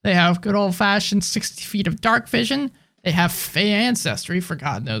 They have good old-fashioned 60 feet of dark vision. They have Fey ancestry for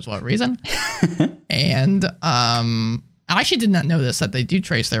God knows what reason. And I actually did not know this, that they do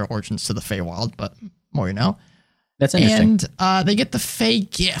trace their origins to the Feywild, but more you know. That's interesting. And they get the Fey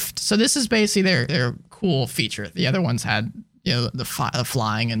gift. So this is basically their cool feature. The other ones had the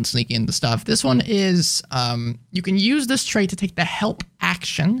flying and sneaking and the stuff. This one is you can use this trait to take the help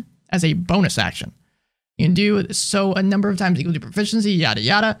action as a bonus action. You can do so a number of times equal to proficiency, yada,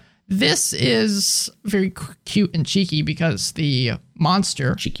 yada. This is very cute and cheeky because the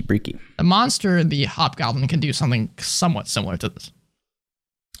monster... Cheeky breaky. The monster, the Hobgoblin, can do something somewhat similar to this.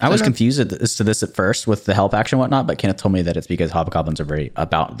 I was confused as to this at first with the help action and whatnot, but Kenneth told me that it's because Hobgoblins are very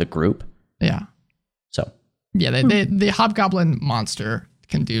about the group. Yeah. So... Yeah, the Hobgoblin monster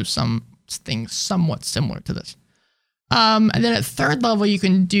can do some things somewhat similar to this. And then at third level, you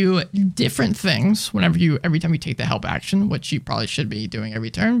can do different things every time you take the help action, which you probably should be doing every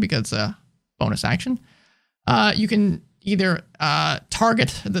turn because it's a bonus action. You can either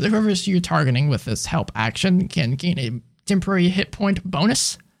target whoever you're targeting with this help action can gain a temporary hit point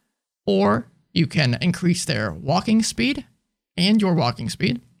bonus, or you can increase their walking speed and your walking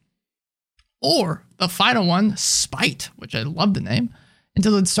speed. Or the final one, Spite, which I love the name.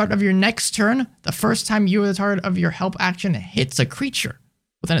 Until the start of your next turn, the first time you or the target of your help action hits a creature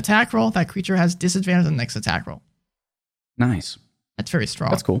with an attack roll, that creature has disadvantage on the next attack roll. Nice. That's very strong.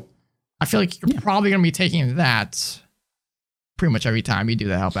 That's cool. I feel like you're probably going to be taking that pretty much every time you do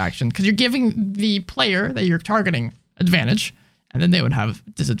the help action because you're giving the player that you're targeting advantage, and then they would have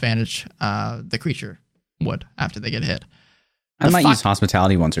disadvantage. The creature would after they get hit. I might use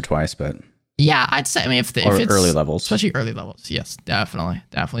hospitality once or twice, but... Yeah, I'd say, if it's early levels, especially early levels. Yes, definitely.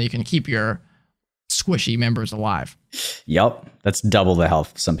 You can keep your squishy members alive. Yep. That's double the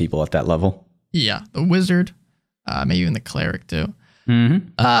health of some people at that level. Yeah. The wizard, maybe even the cleric too.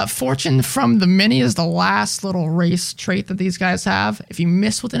 Mm-hmm. Fortune from the many is the last little race trait that these guys have. If you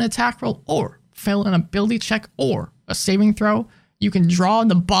miss with an attack roll or fail an ability check or a saving throw, you can draw on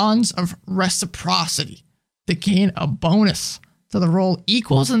the bonds of reciprocity to gain a bonus. So the roll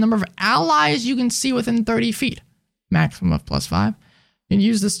equals the number of allies you can see within 30 feet. Maximum of +5. You can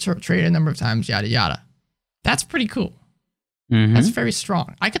use this trait a number of times, yada, yada. That's pretty cool. Mm-hmm. That's very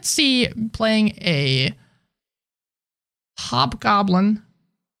strong. I could see playing a Hobgoblin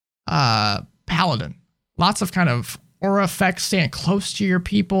Paladin. Lots of kind of aura effects, staying close to your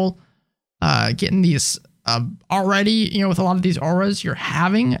people, getting these... already, with a lot of these auras, you're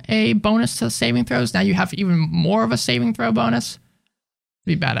having a bonus to saving throws. Now you have even more of a saving throw bonus.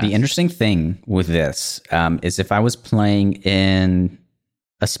 It'd be badass. The interesting thing with this is if I was playing in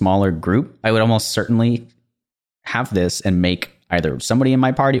a smaller group, I would almost certainly have this and make either somebody in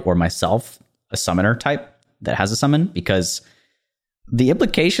my party or myself a summoner type that has a summon, because the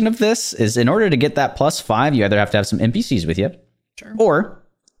implication of this is in order to get that +5, you either have to have some NPCs with you, sure, or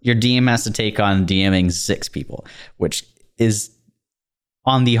your DM has to take on DMing 6 people, which is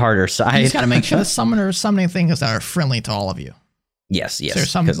on the harder side. You just got to make sure the summoner is summoning things that are friendly to all of you. Yes.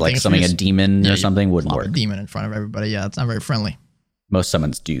 Because like summoning a demon or something wouldn't work. A demon in front of everybody, yeah, it's not very friendly. Most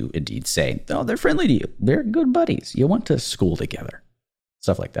summons do indeed say, oh, they're friendly to you. They're good buddies. You want to school together.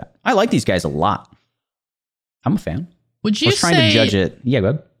 Stuff like that. I like these guys a lot. I'm a fan. Would you I was trying to judge it. Yeah, go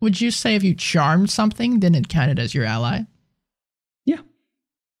ahead. Would you say if you charmed something, then it counted as your ally? Yeah.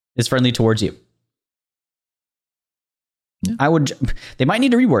 It's friendly towards you. Yeah. They might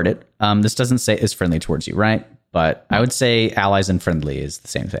need to reword it. This doesn't say is friendly towards you, right? But I would say allies and friendly is the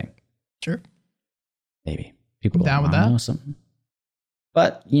same thing. Sure. Maybe. People down with that. Know something.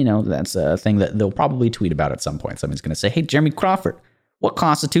 But, that's a thing that they'll probably tweet about at some point. Someone's going to say, hey, Jeremy Crawford, what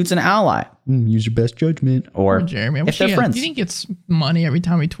constitutes an ally? Use your best judgment. Or Jeremy, if they're friends. Do you think it's money every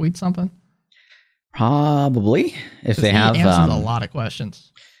time we tweet something? Probably. If they have... He answers a lot of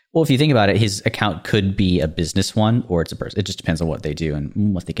questions. Well, if you think about it, his account could be a business one or it's a person. It just depends on what they do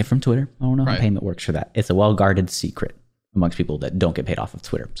and what they get from Twitter. I don't know how payment works for that. It's a well-guarded secret amongst people that don't get paid off of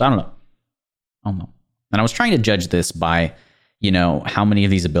Twitter. So I don't know. And I was trying to judge this by, how many of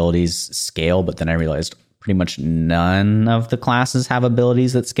these abilities scale, but then I realized pretty much none of the classes have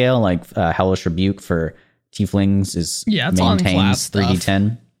abilities that scale. Like Hellish Rebuke for Tieflings is maintains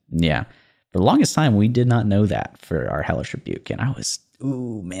 3d10. Yeah. For the longest time, we did not know that for our Hellish Rebuke. And I was,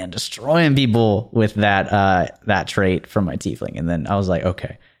 destroying people with that trait from my Tiefling. And then I was like,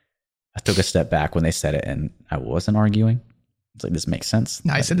 okay. I took a step back when they said it, and I wasn't arguing. It's like, this makes sense.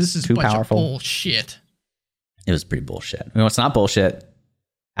 No, I said this is too powerful. Of bullshit. It was pretty bullshit. It's not bullshit.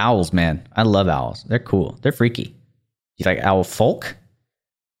 Owls, man. I love owls. They're cool. They're freaky. You like owl folk?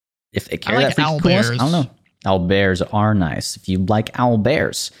 If they carry that freaky coolness, I don't know. Owl bears are nice. If you like owl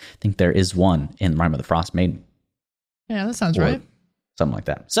bears, I think there is one in Rime of the Frost Maiden. Yeah, that sounds right. Something like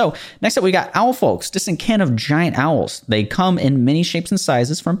that. So next up, we got owl folks, distant kin of giant owls. They come in many shapes and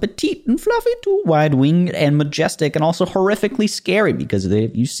sizes, from petite and fluffy to wide-winged and majestic, and also horrifically scary, because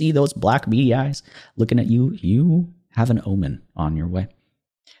if you see those black beady eyes looking at you, you have an omen on your way.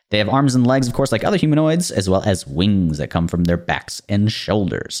 They have arms and legs, of course, like other humanoids, as well as wings that come from their backs and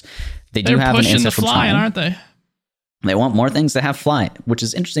shoulders. They're have an ancestral flying, aren't they? They want more things that have flight, which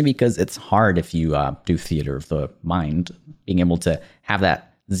is interesting because it's hard if you do theater of the mind, being able to have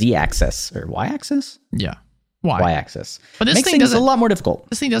that Z-axis or Y-axis? Yeah. Y-axis. But this makes thing things a lot more difficult.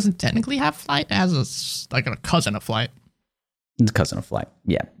 This thing doesn't technically have flight. It has a cousin of flight. It's a cousin of flight,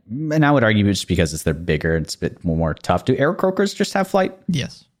 yeah. And I would argue it's because they're bigger, it's a bit more tough. Do arrow croakers just have flight?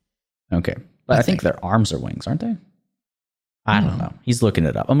 Yes. Okay. But I think their arms are wings, aren't they? I don't know. He's looking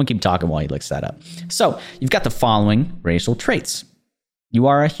it up. I'm going to keep talking while he looks that up. So, you've got the following racial traits. You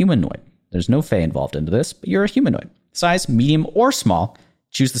are a humanoid. There's no Fey involved into this, but you're a humanoid. Size, medium, or small.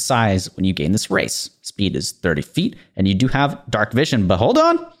 Choose the size when you gain this race. Speed is 30 feet, and you do have dark vision, but hold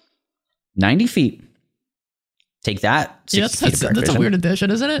on. 90 feet. Take that. Yeah, that's a weird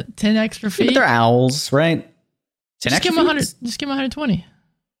addition, isn't it? 10 extra feet. Yeah, but they're owls, right? 10 extra feet? Just give them 120.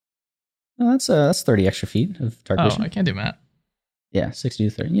 Oh, that's 30 extra feet of dark vision. Oh, I can't do math. Yeah, 60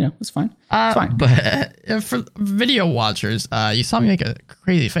 to 30. It's fine. It's fine. But for video watchers, you saw me make a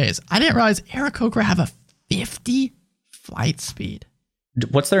crazy face. I didn't realize Aarakocra have a 50 flight speed.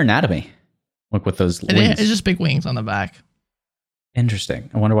 What's their anatomy? Like with those wings? It's just big wings on the back. Interesting.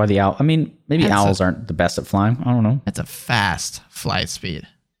 I wonder why the owl... I mean, maybe owls aren't the best at flying. I don't know. It's a fast flight speed.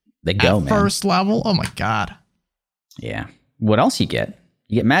 They go, man. First level? Oh my God. Yeah. What else you get?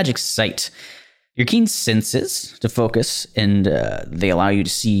 You get magic sight. Your keen senses to focus, and they allow you to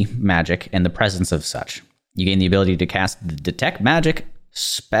see magic and the presence of such. You gain the ability to cast the detect magic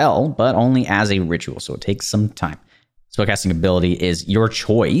spell, but only as a ritual, so it takes some time. Spellcasting ability is your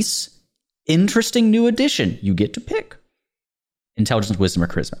choice. Interesting new addition. You get to pick. Intelligence, wisdom, or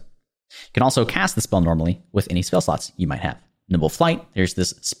charisma. You can also cast the spell normally with any spell slots you might have. Nimble flight. There's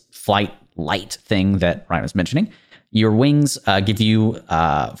this flight light thing that Ryan was mentioning. Your wings give you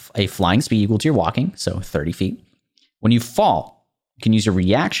a flying speed equal to your walking, so 30 feet. When you fall, you can use your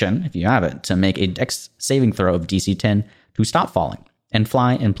reaction, if you have it, to make a dex saving throw of DC 10 to stop falling and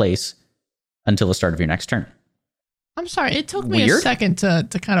fly in place until the start of your next turn. I'm sorry, it took me a second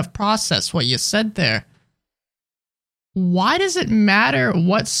to kind of process what you said there. Why does it matter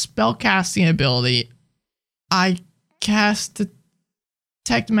what spellcasting ability I cast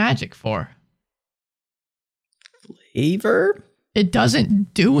detect magic for? Flavor? It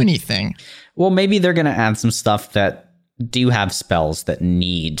doesn't do anything. Well, maybe they're going to add some stuff that do have spells that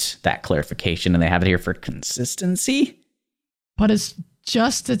need that clarification, and they have it here for consistency. But it's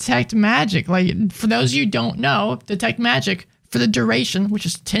just detect magic. Like, for those of you who don't know, detect magic for the duration, which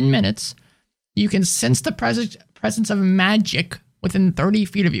is 10 minutes, you can sense the presence of magic within 30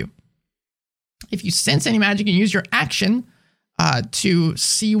 feet of you. If you sense any magic, you can use your action to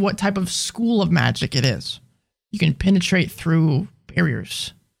see what type of school of magic it is. You can penetrate through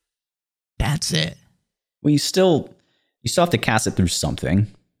barriers. That's it. Well, you still have to cast it through something.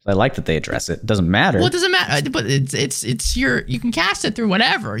 I like that they address it. It doesn't matter. Well, it doesn't matter, but it's you can cast it through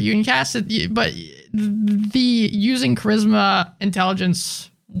whatever. You can cast it, but the using charisma, intelligence,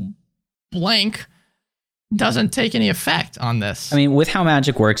 blank doesn't take any effect on this. I mean, with how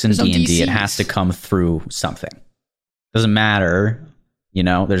magic works in D&D, it has to come through something. Doesn't matter,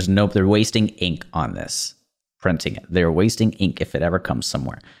 they're wasting ink on this. Printing it. They're wasting ink if it ever comes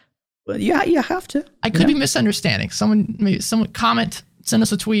somewhere. But yeah, you have to. I could be misunderstanding. Someone comment, send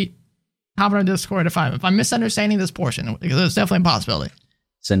us a tweet, hop on our Discord if I'm misunderstanding this portion, because there's definitely a possibility.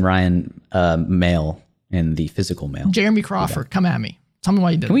 Send Ryan mail in the physical mail. Jeremy Crawford, come at me. Tell me why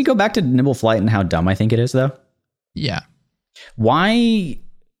you did. Can we go back to Nimble Flight and how dumb I think it is, though? Yeah. Why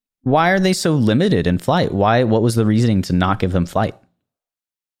are they so limited in flight? What was the reasoning to not give them flight?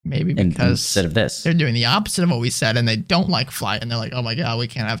 Maybe because instead of this, they're doing the opposite of what we said, and they don't like flight, and they're like, "Oh my God, we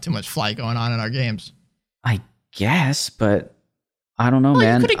can't have too much flight going on in our games." I guess, but I don't know,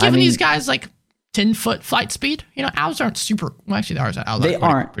 man. You could have given these guys like 10-foot flight speed. You know, owls aren't super. Well, actually, owls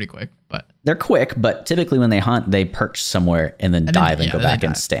aren't pretty quick, but they're quick. But typically, when they hunt, they perch somewhere and then dive and go back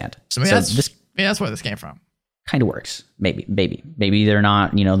and stand. So that's where this came from. Kind of works. Maybe they're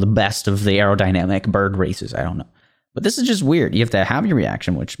not, the best of the aerodynamic bird races. I don't know. But this is just weird. You have to have your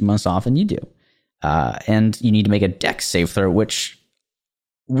reaction, which most often you do. And you need to make a dex save throw, which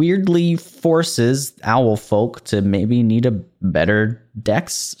weirdly forces owl folk to maybe need a better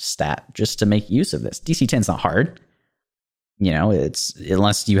dex stat just to make use of this. DC 10 is not hard. It's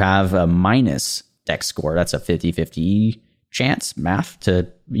unless you have a minus dex score, that's a 50-50 chance math to,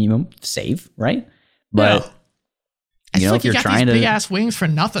 save, right? But if you're trying these big ass wings for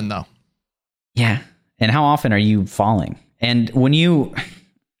nothing though. Yeah. And how often are you falling? And when you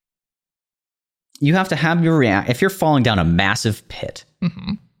have to have your if you're falling down a massive pit,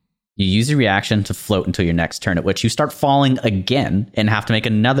 mm-hmm. you use your reaction to float until your next turn, at which you start falling again and have to make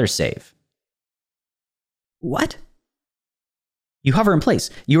another save. What? You hover in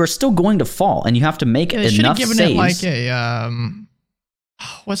place. You are still going to fall, and you have to make enough saves. They should have given it like a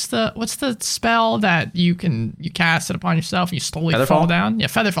what's the spell that you cast it upon yourself and you slowly fall down? Yeah,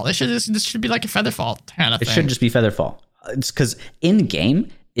 Featherfall. This should be like a Featherfall kind of thing. It should just be Featherfall. It's because in game,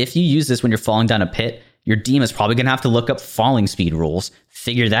 if you use this when you're falling down a pit, your DM is probably going to have to look up falling speed rules,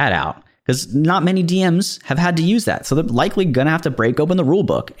 figure that out, because not many DMs have had to use that. So they're likely going to have to break open the rule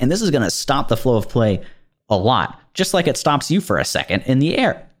book, and this is going to stop the flow of play a lot, just like it stops you for a second in the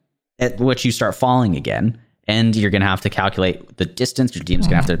air, at which you start falling again. And you're going to have to calculate the distance. Your DM's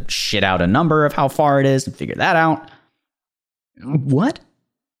going to have to shit out a number of how far it is and figure that out. What?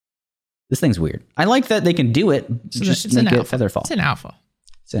 This thing's weird. I like that they can do it. So just make it Featherfall. It's an alpha.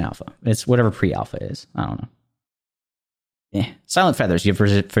 It's whatever pre-alpha is. I don't know. Silent Feathers. You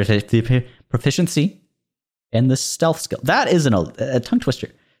have proficiency in the stealth skill. That is a tongue twister.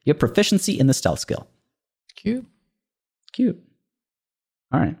 You have proficiency in the stealth skill. Cute.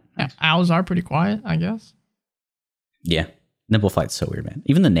 All right. Yeah, owls are pretty quiet, I guess. Yeah. Nimble flight's so weird, man.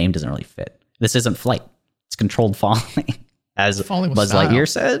 Even the name doesn't really fit. This isn't flight. It's controlled falling. As Buzz Lightyear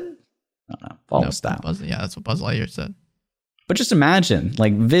said. I don't know. Fall with style. That's what Buzz Lightyear said. But just imagine,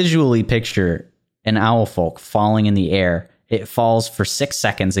 visually picture an owl folk falling in the air. It falls for 6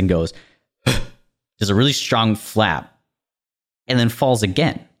 seconds and goes, does a really strong flap, and then falls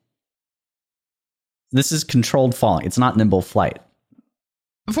again. This is controlled falling. It's not nimble flight.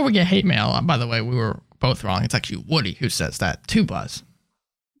 Before we get hate mail, by the way, we were both wrong. It's actually Woody who says that to Buzz.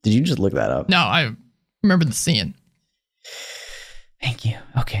 Did you just look that up? No, I remember the scene. Thank you.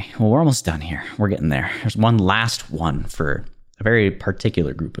 Okay, well, we're almost done here. We're getting there. There's one last one for a very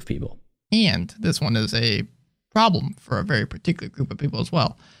particular group of people. And this one is a problem for a very particular group of people as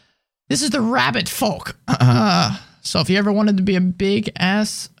well. This is the rabbit folk. So if you ever wanted to be a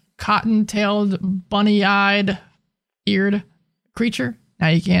big-ass, cotton-tailed, bunny-eyed, eared creature, now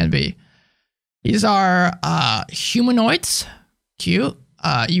you can be. These are humanoids. Cute.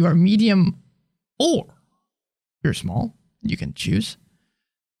 You are medium or you're small. You can choose.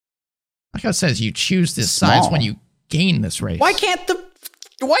 Like it says, you choose this size when you gain this race. Why can't the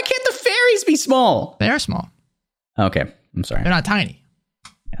fairies be small? They are small. Okay, I'm sorry. They're not tiny.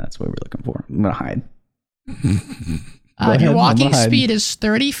 Yeah, that's what we're looking for. I'm gonna hide. Your walking speed is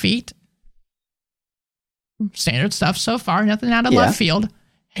 30 feet. Standard stuff so far. Nothing out of left field.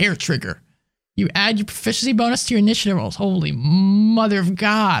 Hair trigger. You add your proficiency bonus to your initiative rolls. Holy mother of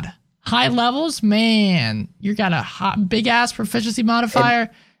God. High levels, man. You got a big ass proficiency modifier.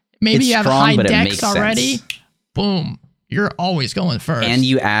 Maybe you have high dex already. Sense. Boom. You're always going first. And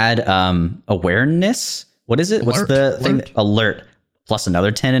you add awareness. What is it? What's the thing? Alert. Plus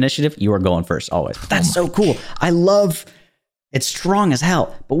another 10 initiative. You are going first always. That's so cool. I love. It's strong as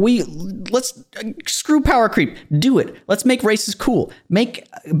hell. But let's screw power creep. Do it. Let's make races cool. Make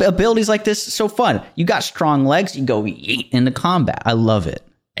abilities like this so fun. You got strong legs. You go into combat. I love it.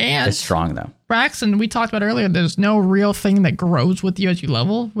 And it's strong though. Braxton, we talked about earlier, there's no real thing that grows with you as you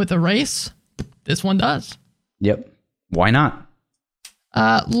level with a race. This one does. Yep. Why not?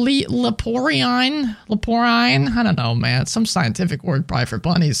 Leporine, I don't know, man. It's some scientific word probably for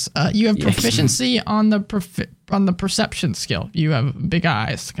bunnies. You have proficiency on the perception skill. You have big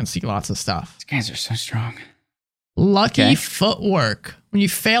eyes, can see lots of stuff. These guys are so strong. Lucky footwork. When you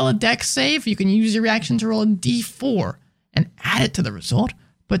fail a dex save, you can use your reaction to roll a d4 and add it to the result,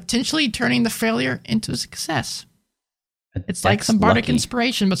 potentially turning the failure into a success. It's like some bardic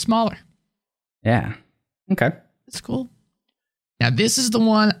inspiration, but smaller. Yeah. Okay. It's cool. Now, this is the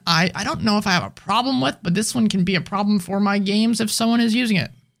one I don't know if I have a problem with, but this one can be a problem for my games if someone is using it.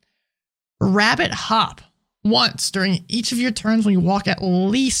 Rabbit hop. Once during each of your turns when you walk at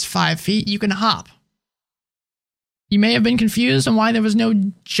least 5 feet, you can hop. You may have been confused on why there was no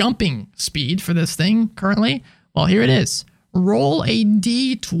jumping speed for this thing currently. Well, here it is. Roll a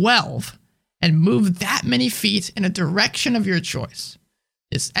d12 and move that many feet in a direction of your choice.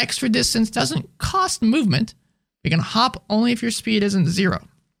 This extra distance doesn't cost movement. You can hop only if your speed isn't 0.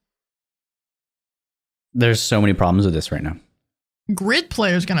 There's so many problems with this right now. Grid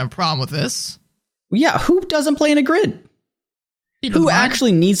players gonna have a problem with this. Yeah, who doesn't play in a grid? Who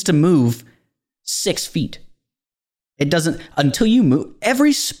actually needs to move 6 feet? It doesn't, until you move.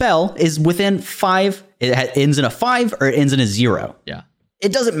 Every spell is within 5. It ends in a 5 or it ends in a 0. Yeah.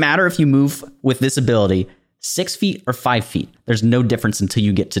 It doesn't matter if you move with this ability 6 feet or 5 feet. There's no difference until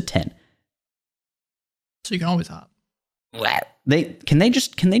you get to 10. So you can always hop. Can they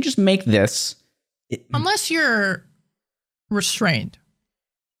just make this? Unless you're restrained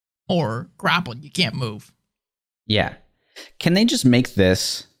or grappled, you can't move. Yeah. Can they just make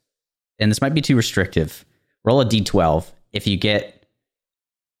this, and this might be too restrictive, roll a d12. If you get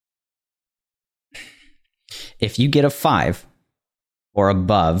a 5 or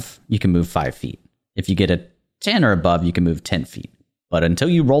above, you can move 5 feet. If you get a 10 or above, you can move 10 feet. But until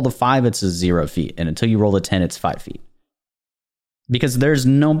you roll the 5, it's a 0 feet. And until you roll the 10, it's 5 feet. Because there's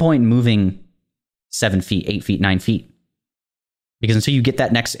no point moving 7 feet, 8 feet, 9 feet. Because until you get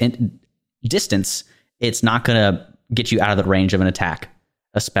that next distance, it's not going to get you out of the range of an attack,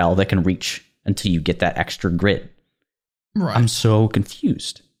 a spell that can reach until you get that extra grid. Right. I'm so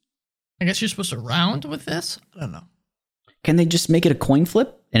confused. I guess you're supposed to round with this? I don't know. Can they just make it a coin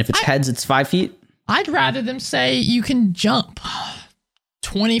flip? And if it's heads, it's 5 feet? I'd rather them say you can jump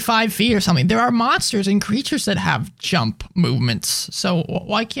 25 feet or something. There are monsters and creatures that have jump movements. So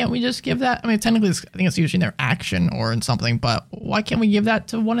why can't we just give that? I mean, technically, I think it's usually in their action or in something, but why can't we give that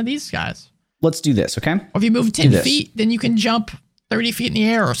to one of these guys? Let's do this, okay? Or if you move 10 feet, then you can jump 30 feet in the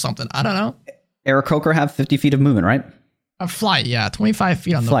air or something. I don't know. Aarakocra have 50 feet of movement, right? A flight, yeah. 25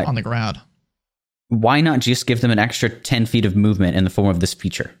 feet on the ground. Why not just give them an extra 10 feet of movement in the form of this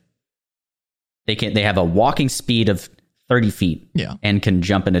feature? They have a walking speed of 30 feet and can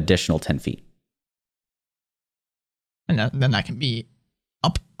jump an additional 10 feet. And then that can be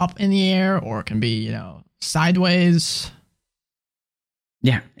up in the air, or it can be, sideways.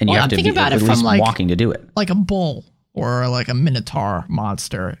 Yeah, and you have to be at least walking to do it. Like a bull or like a minotaur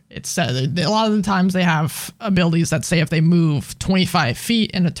monster. It said a lot of the times they have abilities that say if they move 25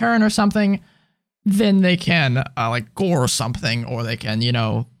 feet in a turn or something, then they can like gore something, or they can,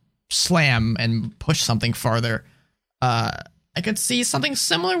 slam and push something farther. I could see something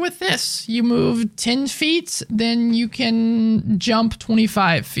similar with this. You move 10 feet, then you can jump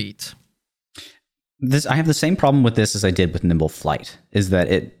 25 feet. I have the same problem with this as I did with Nimble Flight, is that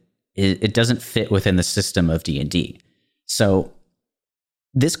it doesn't fit within the system of D&D. So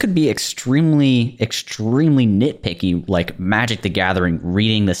this could be extremely, extremely nitpicky, like Magic the Gathering,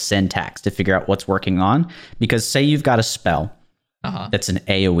 reading the syntax to figure out what's working on. Because say you've got a spell that's an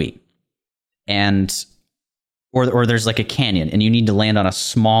AoE, and or there's like a canyon, and you need to land on a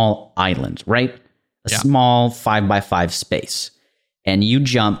small island, right? A small 5x5 space, and you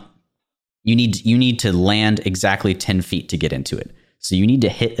jump. You need to land exactly 10 feet to get into it. So you need to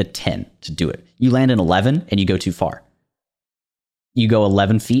hit a 10 to do it. You land an 11 and you go too far. You go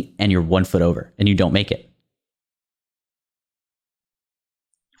 11 feet and you're 1 foot over and you don't make it.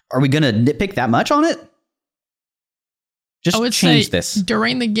 Are we going to nitpick that much on it? Just change this.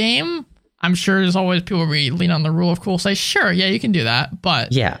 During the game, I'm sure there's always people who lean on the rule of cool, say, sure, yeah, you can do that.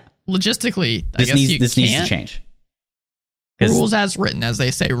 But logistically, this needs to change. Rules as written, as they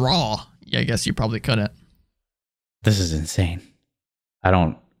say, raw. Yeah, I guess you probably couldn't. This is insane.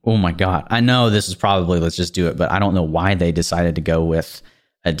 Oh my God. I know this is probably, let's just do it, but I don't know why they decided to go with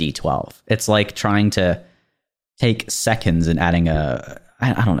a D12. It's like trying to take seconds and adding I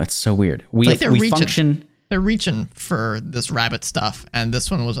don't know. It's so weird. They're reaching for this rabbit stuff, and this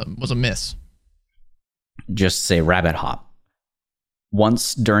one was a miss. Just say rabbit hop.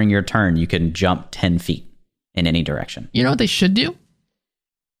 Once during your turn, you can jump 10 feet in any direction. You know what they should do?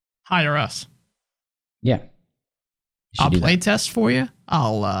 Hire us. Yeah. I'll play test for you.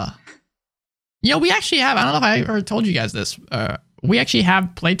 We actually have, I don't know if I ever told you guys this. We actually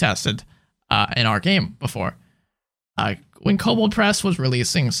have play tested in our game before. When Kobold Press was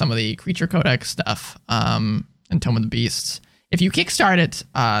releasing some of the Creature Codex stuff, and Tome of the Beasts, if you kickstart it,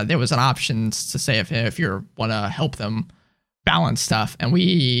 there was an option to say if you want to help them balance stuff. And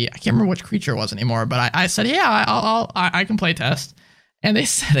I can't remember which creature it was anymore, but I said, yeah, I can play test. And they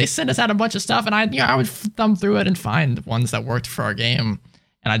sent us out a bunch of stuff, and I would thumb through it and find ones that worked for our game.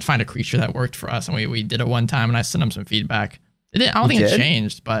 and I'd find a creature that worked for us, and we did it one time, and I sent them some feedback. I don't think it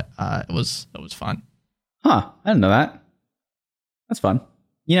changed, but it was fun. Huh? I didn't know that. That's fun.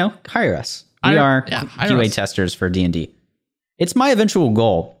 Hire us. We are QA testers for D&D. It's my eventual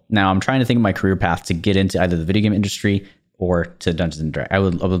goal. Now I'm trying to think of my career path to get into either the video game industry or to Dungeons and Dragons. I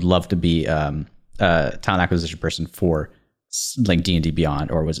would love to be a talent acquisition person for like D&D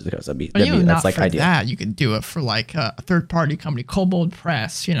Beyond or Wizards of the Coast. That's like ideal. That you could do it for like a third party company, Kobold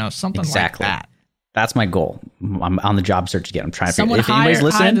Press, something like that. That's my goal. I'm on the job search again. I'm trying to figure if anybody's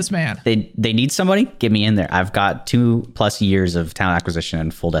listening, this man. They need somebody, get me in there. I've got 2+ years of talent acquisition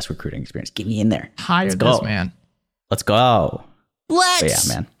and full desk recruiting experience. Get me in there. Hire this man. Let's go. Let's.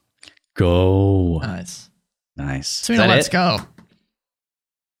 Yeah, man. Go. Nice. So let's go.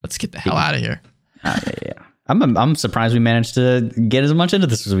 Let's get the hell out of here. Yeah. I'm surprised we managed to get as much into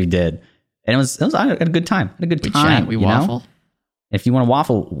this as we did. And I had a good time. We chat, we waffle. If you want to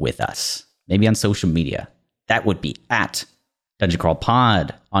waffle with us, maybe on social media, that would be at Dungeon Crawl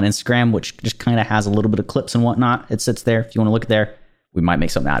Pod on Instagram, which just kind of has a little bit of clips and whatnot. It sits there. If you want to look there, we might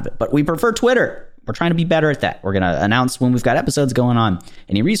make something out of it. But we prefer Twitter. We're trying to be better at that. We're going to announce when we've got episodes going on.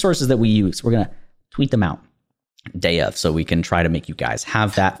 Any resources that we use, we're going to tweet them out day of, so we can try to make you guys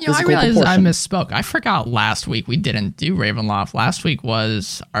have that physical I realized proportion. I misspoke. I forgot last week we didn't do Ravenloft. Last week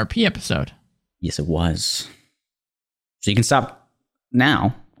was our P episode. Yes, it was. So you can stop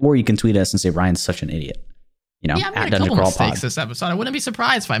now, or you can tweet us and say Ryan's such an idiot. I made a couple mistakes this episode. I wouldn't be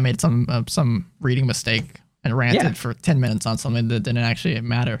surprised if I made some reading mistake and ranted for 10 minutes on something that didn't actually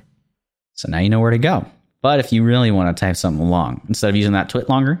matter. So now you know where to go. But if you really want to type something long, instead of using that twit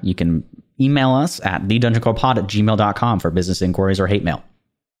longer, you can email us at thedungeoncrawlpod@gmail.com for business inquiries or hate mail.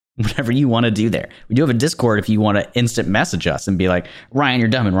 Whatever you want to do there. We do have a Discord if you want to instant message us and be like, Ryan, you're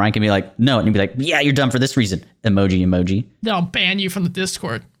dumb. And Ryan can be like, no. And you'd be like, yeah, you're dumb for this reason. Emoji. Then I'll ban you from the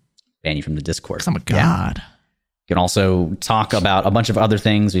Discord. Ban you from the Discord. I'm a god. Yeah. You can also talk about a bunch of other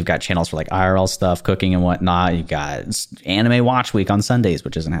things. We've got channels for like IRL stuff, cooking and whatnot. You got Anime Watch Week on Sundays,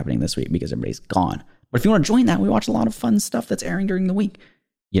 which isn't happening this week because everybody's gone. But if you want to join that, we watch a lot of fun stuff that's airing during the week,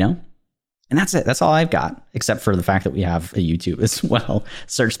 And that's it. That's all I've got, except for the fact that we have a YouTube as well.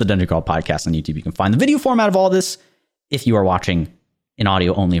 Search the Dungeon Crawl Podcast on YouTube. You can find the video format of all this if you are watching in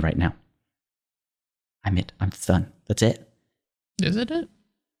audio only right now. I'm done. That's it. Is it?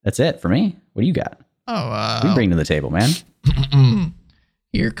 That's it for me. What do you got? What do you bring to the table, man?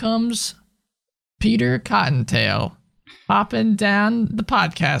 Here comes Peter Cottontail hopping down the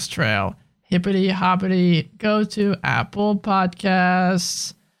podcast trail. Hippity hoppity, go to Apple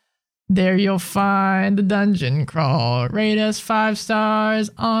Podcasts. There you'll find the Dungeon Crawl. Rate us 5 stars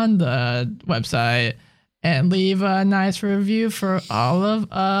on the website and leave a nice review for all of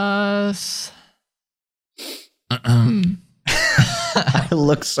us. I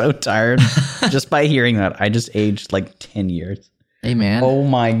look so tired just by hearing that. I just aged like 10 years. Hey, man. Oh,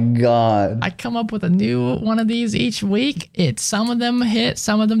 my God. I come up with a new one of these each week. Some of them hit,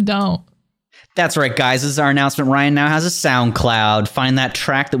 some of them don't. That's right, guys. This is our announcement. Ryan now has a SoundCloud. Find that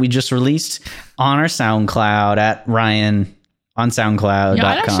track that we just released on our SoundCloud at Ryan on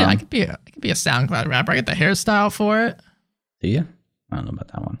SoundCloud.com. I could be a SoundCloud rapper. I get the hairstyle for it. Do you? I don't know about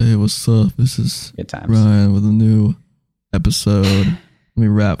that one. Hey, what's up? This is Good times. Ryan with a new episode. Let me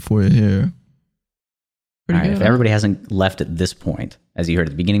rap for you here. All right, if everybody hasn't left at this point, as you heard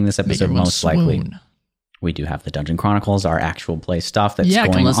at the beginning of this episode, most likely, we do have the Dungeon Chronicles, our actual play stuff that's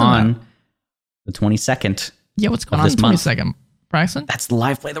going on the 22nd. Yeah, what's going on the 22nd, Braxton? That's the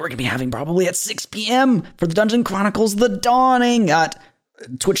live play that we're going to be having probably at 6 p.m. for the Dungeon Chronicles The Dawning at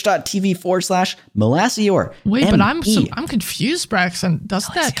twitch.tv/Molassior. Wait, but I'm confused, Braxton.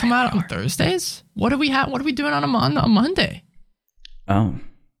 Doesn't that come out on Thursdays? What do we have? What are we doing on a Monday? Oh,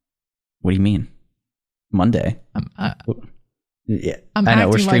 what do you mean? Monday? Yeah, I know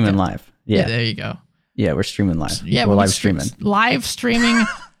we're streaming live. Yeah, there you go. Yeah, we're streaming live. Yeah, we're live streaming. Live streaming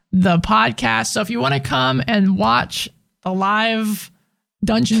the podcast. So if you want to come and watch the live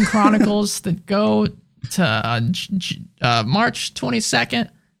Dungeon Chronicles that go to March 22nd,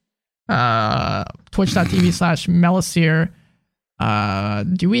 twitch.tv/Melassier.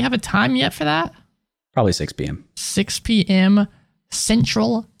 Do we have a time yet for that? Probably 6 p.m. 6 p.m.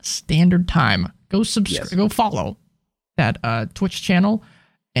 Central Standard Time. Go subscribe. Yes. Go follow that Twitch channel.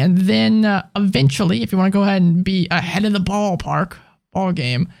 And then eventually, if you want to go ahead and be ahead of the ball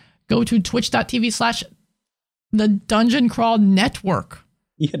game, go to twitch.tv/the Dungeon Crawl Network.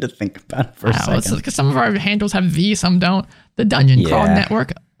 You had to think about it for a second. Because some of our handles have some don't. The Dungeon Crawl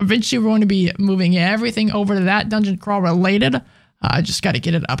Network. Eventually, we're going to be moving everything over to that Dungeon Crawl related. I just got to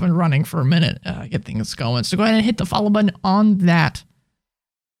get it up and running for a minute, get things going. So go ahead and hit the follow button on that.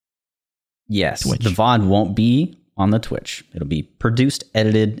 Yes, Twitch. the VOD won't be on the Twitch. It'll be produced,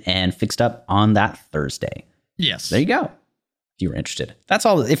 edited, and fixed up on that Thursday. Yes. There you go. If you were interested. That's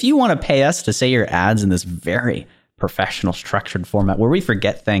all. If you want to pay us to say your ads in this very professional, structured format where we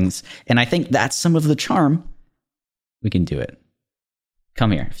forget things, and I think that's some of the charm, we can do it.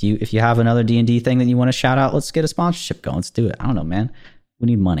 Come here. If you have another D&D thing that you want to shout out, let's get a sponsorship going. Let's do it. I don't know, man. We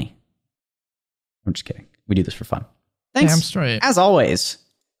need money. I'm just kidding. We do this for fun. Thanks. Damn straight. As always.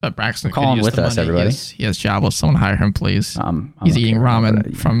 But Braxton Calling with us, everybody. He has jobless. Someone hire him, please. He's eating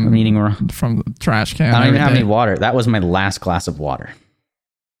ramen from the trash can. I don't even have any water. That was my last glass of water.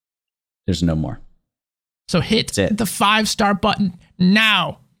 There's no more. So hit the 5-star button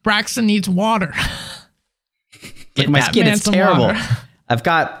now. Braxton needs water. Look, my skin is terrible. I've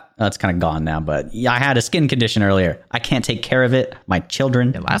got, it's kind of gone now, but I had a skin condition earlier. I can't take care of it. My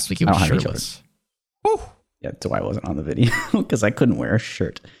children. Yeah, last week it was shirtless. Yeah, that's why I wasn't on the video, because I couldn't wear a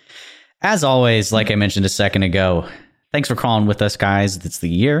shirt. As always, like I mentioned a second ago, thanks for crawling with us, guys. It's the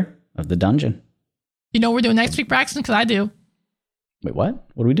year of the dungeon. You know what we're doing next week, Braxton? Because I do. Wait, what?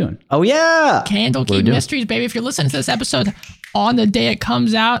 What are we doing? Oh, yeah! Candlekeep Mysteries, baby. If you're listening to this episode on the day it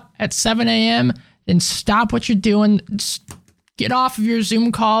comes out at 7 a.m., then stop what you're doing. Just get off of your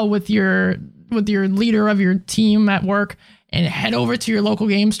Zoom call with your leader of your team at work and head over to your local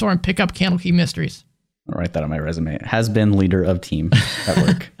game store and pick up Candlekeep Mysteries. I'll write that on my resume. It has been leader of team at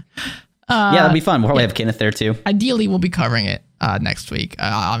work. Yeah, that'd be fun. We'll probably have Kenneth there too. Ideally, we'll be covering it next week.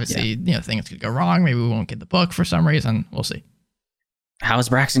 Obviously, things could go wrong. Maybe we won't get the book for some reason. We'll see. How is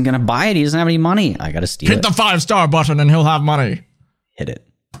Braxton going to buy it? He doesn't have any money. I got to steal it. Hit the 5-star button and he'll have money. Hit it.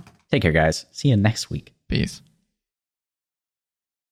 Take care, guys. See you next week. Peace.